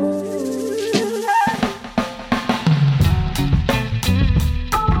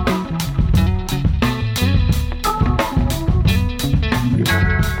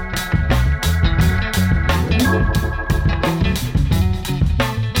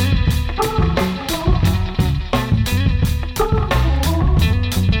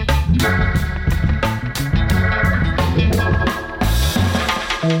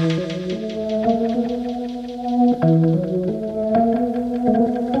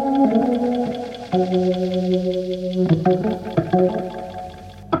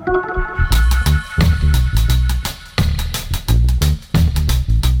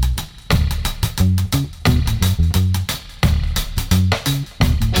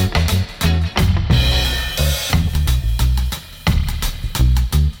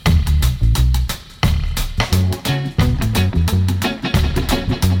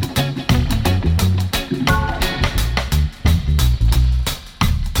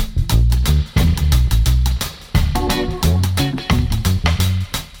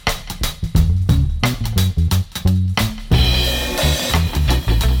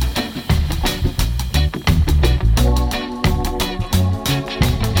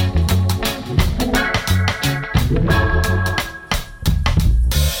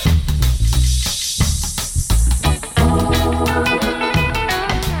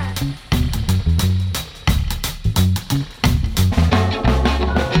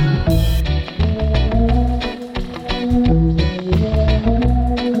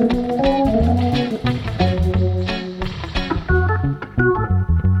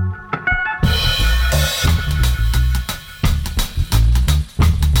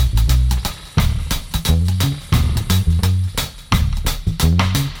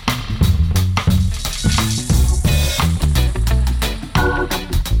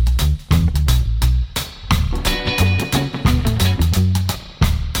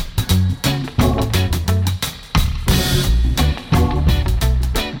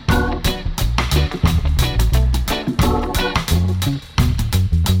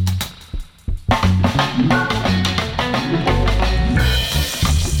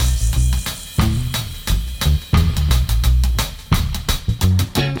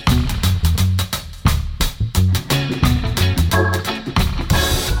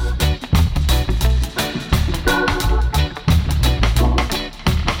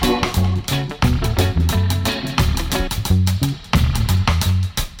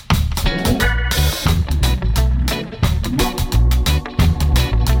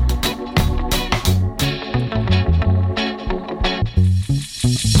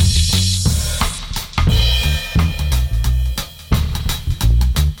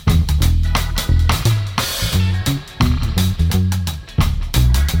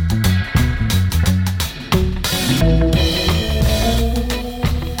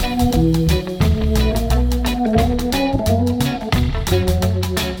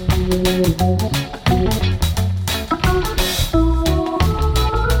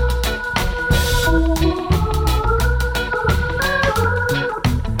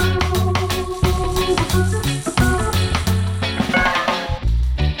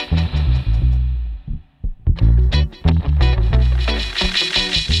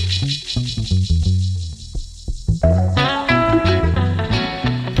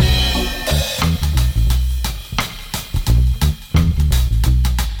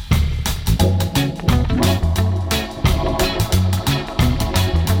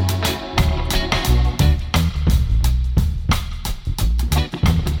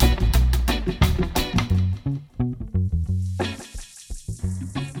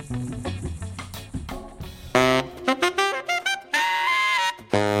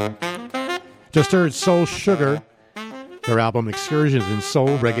 Just heard Soul Sugar, their album Excursions in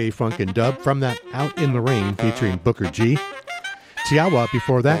Soul, Reggae, Funk, and Dub. From that, Out in the Rain, featuring Booker G. Tiawa,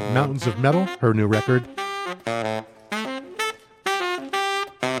 before that, Mountains of Metal, her new record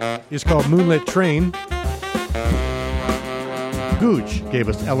is called Moonlit Train. Gooch gave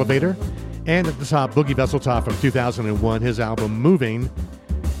us Elevator. And at the top, Boogie Vesseltop from 2001, his album Moving.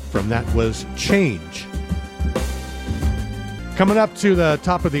 From that was Change. Coming up to the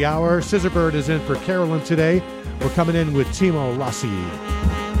top of the hour, Scissorbird is in for Carolyn today. We're coming in with Timo Lassi.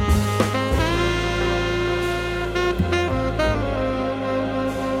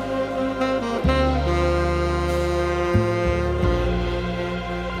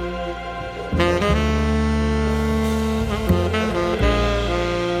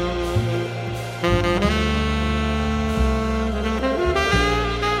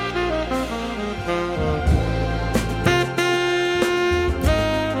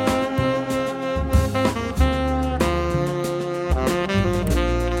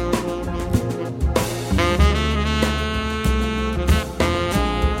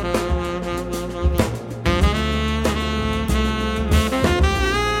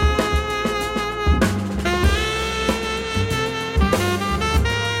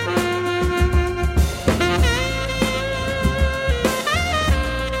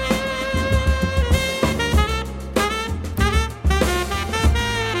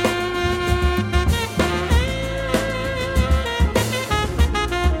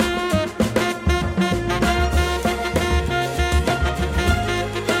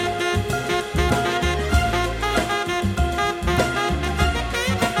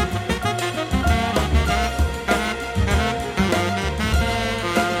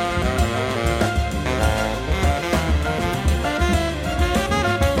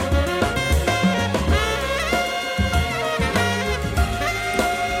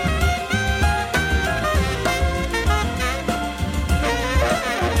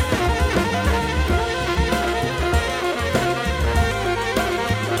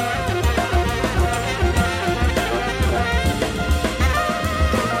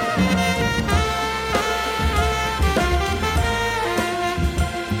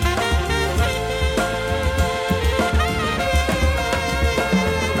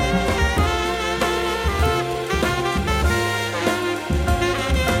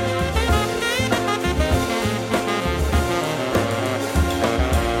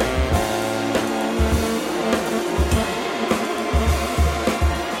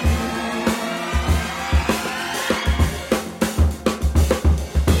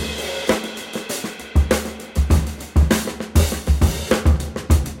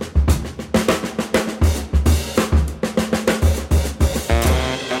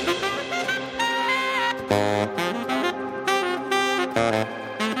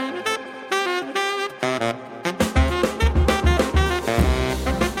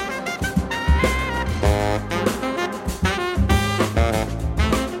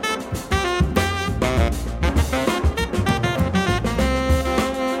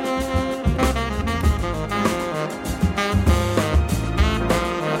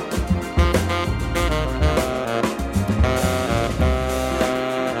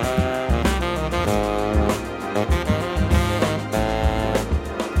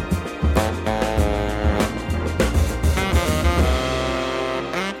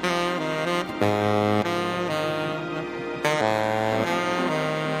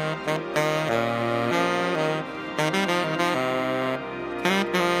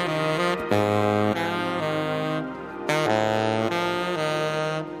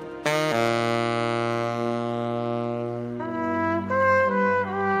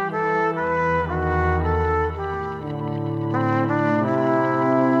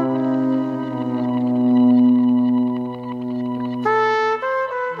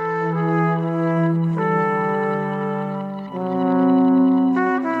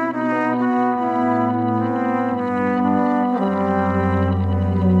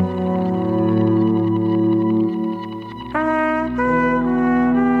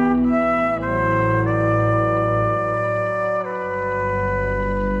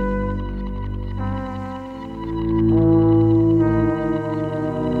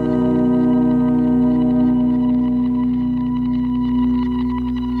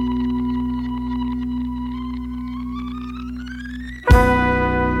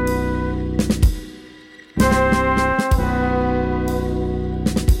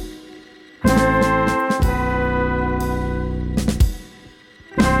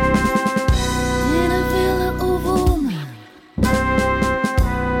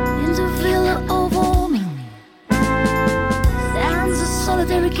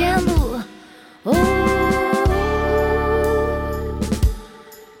 candle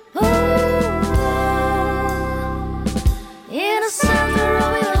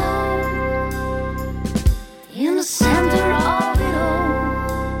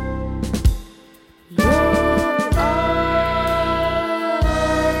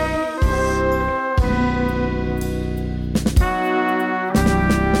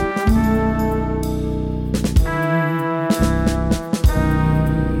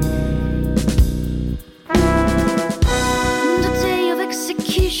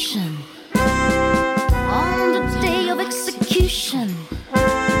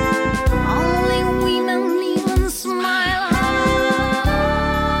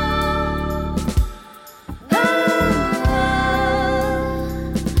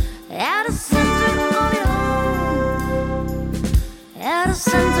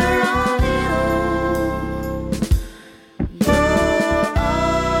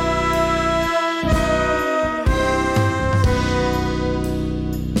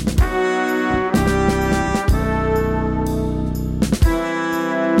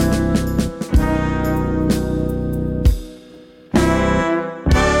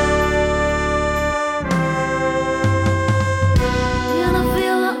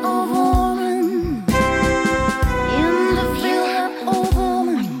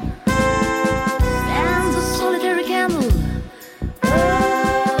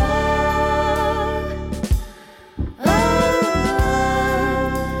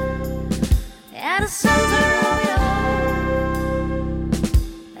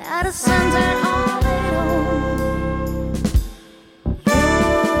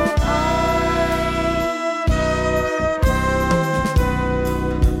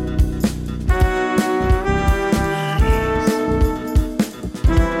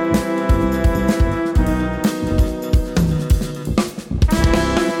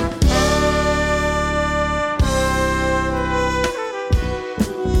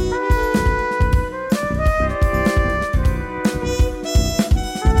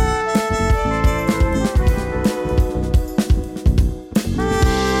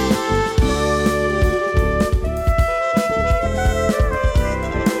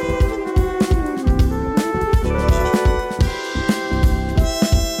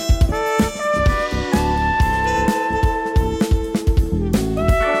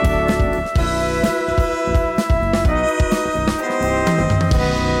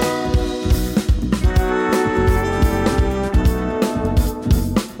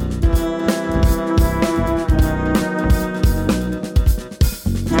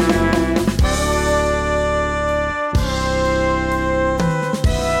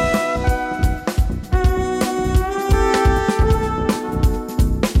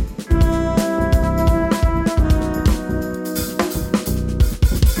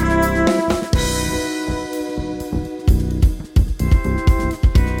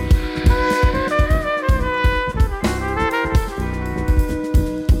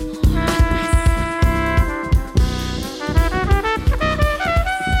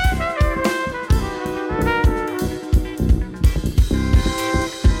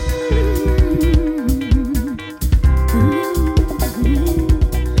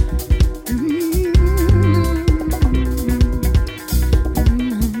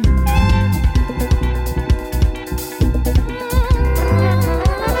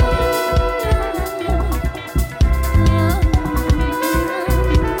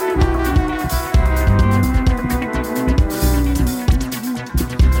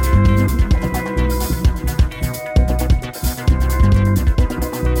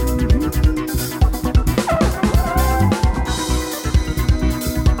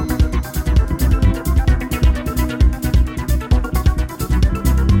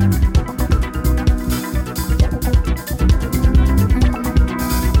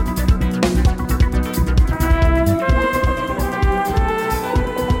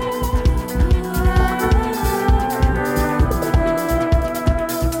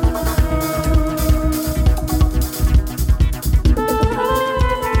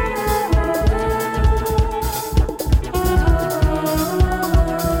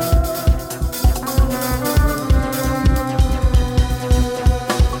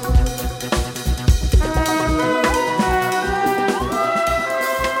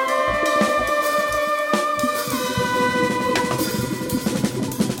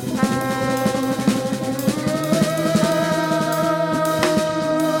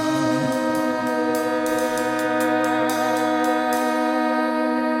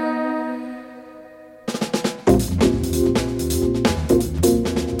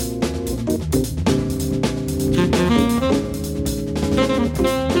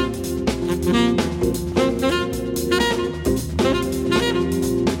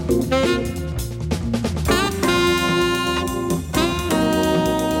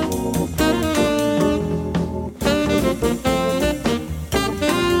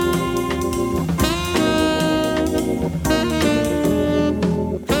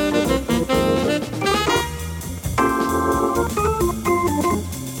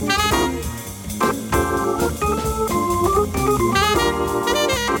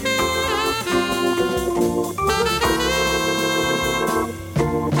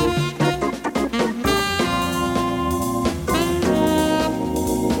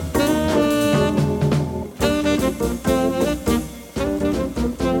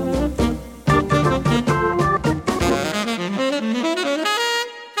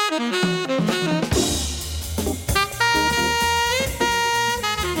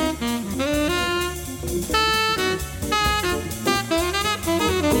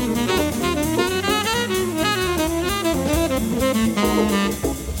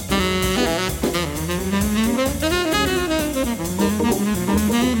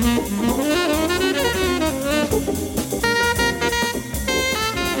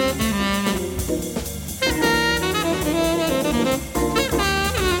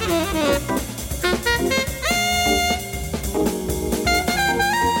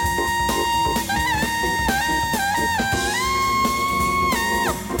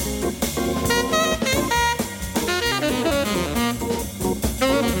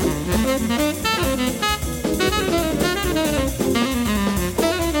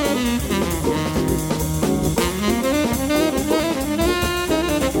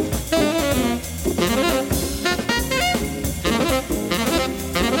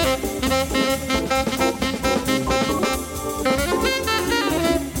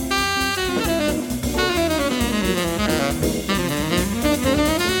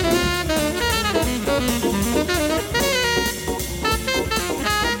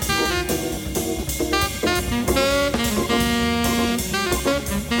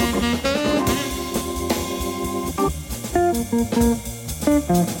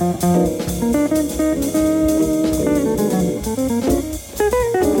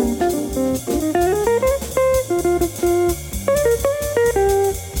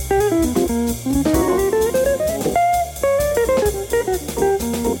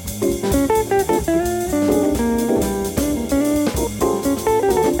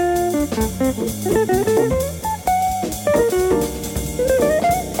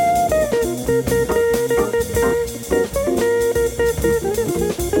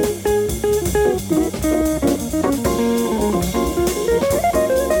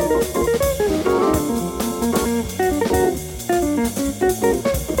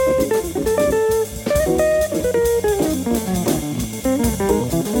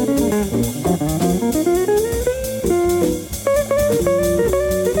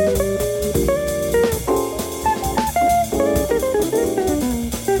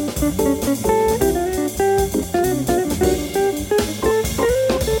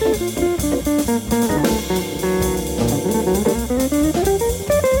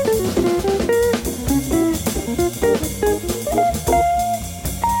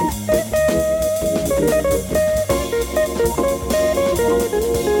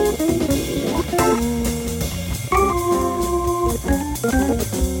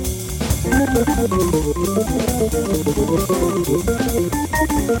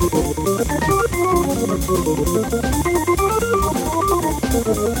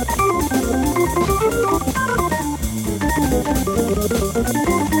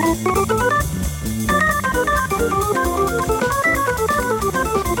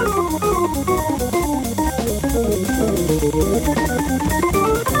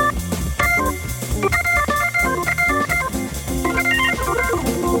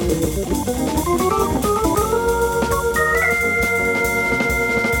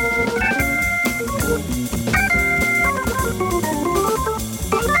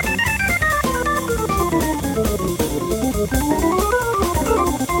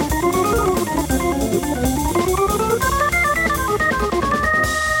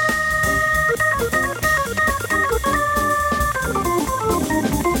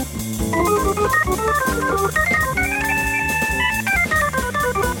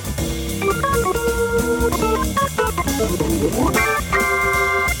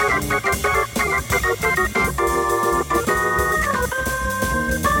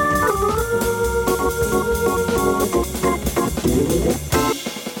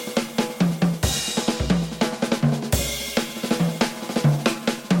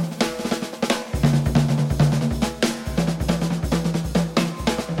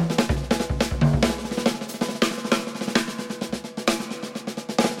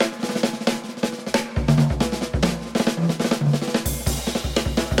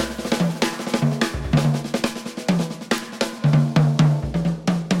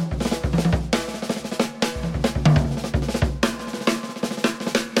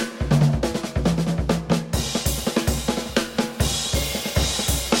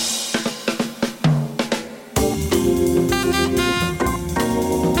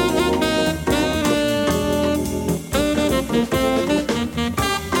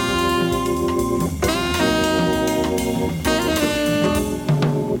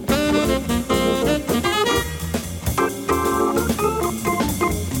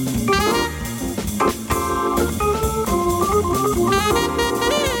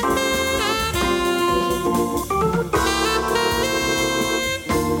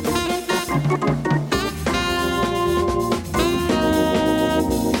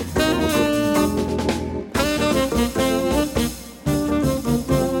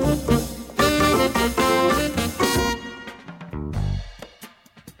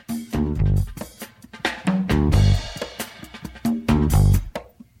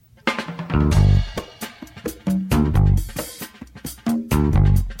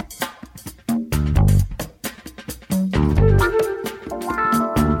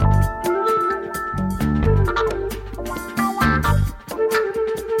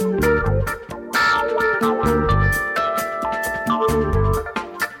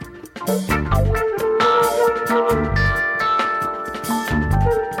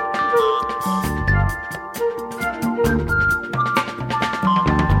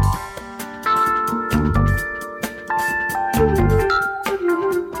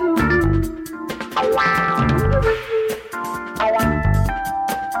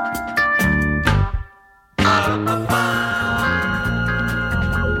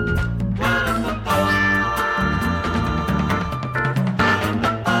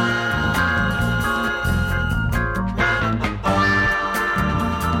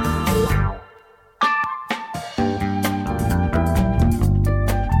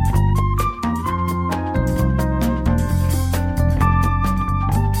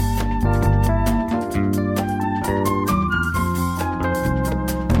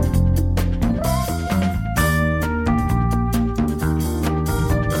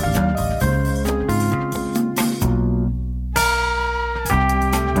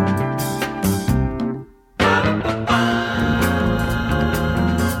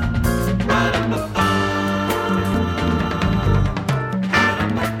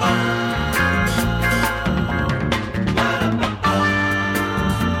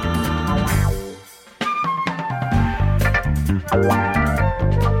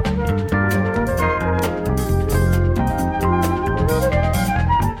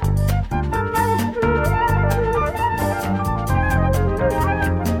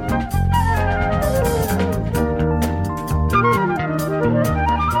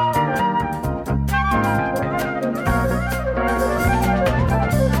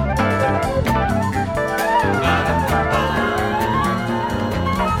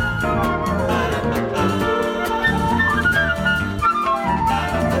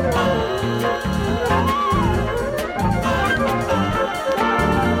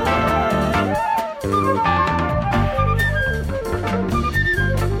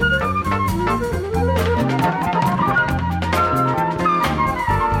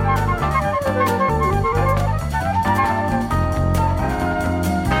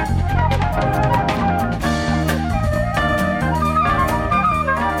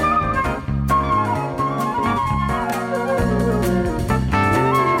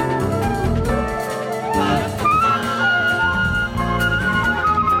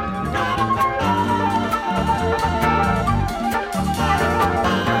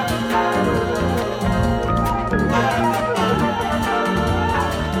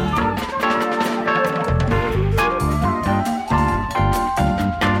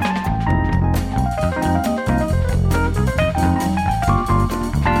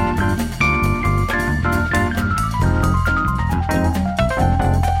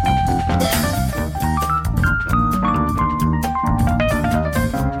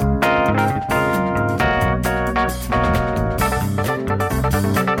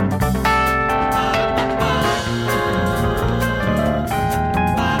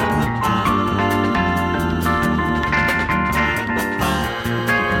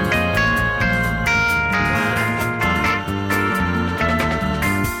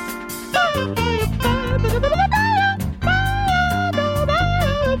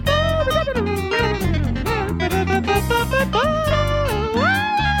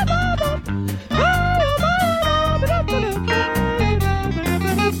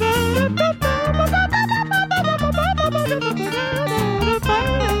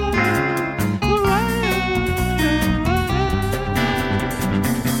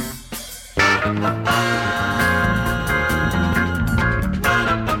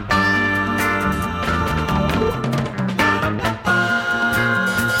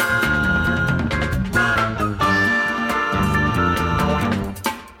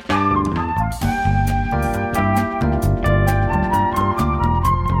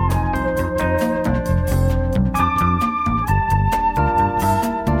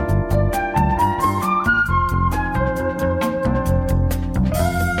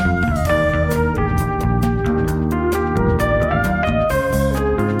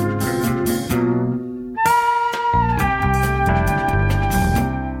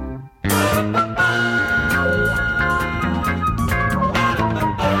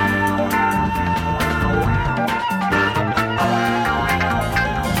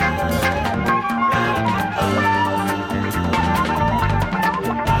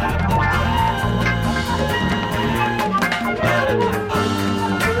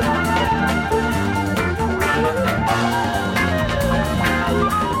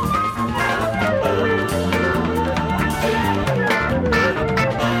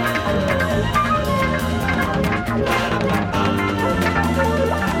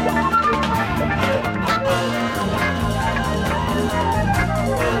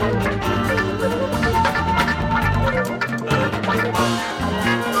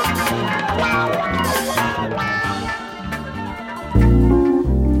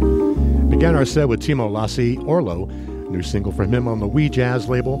Began our set with Timo Lassi, Orlo, new single from him on the We Jazz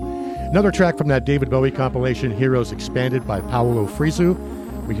label. Another track from that David Bowie compilation, Heroes Expanded by Paolo Frizu.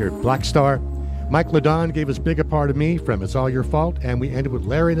 We heard Black Star. Mike Ladon gave us Big a Part of Me from It's All Your Fault, and we ended with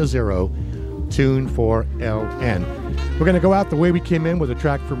Larry Nazero, Tune for LN. We're going to go out the way we came in with a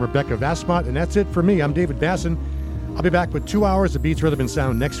track from Rebecca Vasmont, and that's it for me. I'm David Basson. I'll be back with 2 hours of Beats, Rhythm, and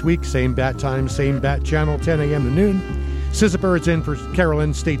Sound next week. Same bat time, same bat channel, 10 a.m. to noon. SZA Bird's in for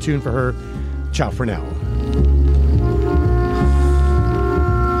Carolyn. Stay tuned for her. Ciao for now.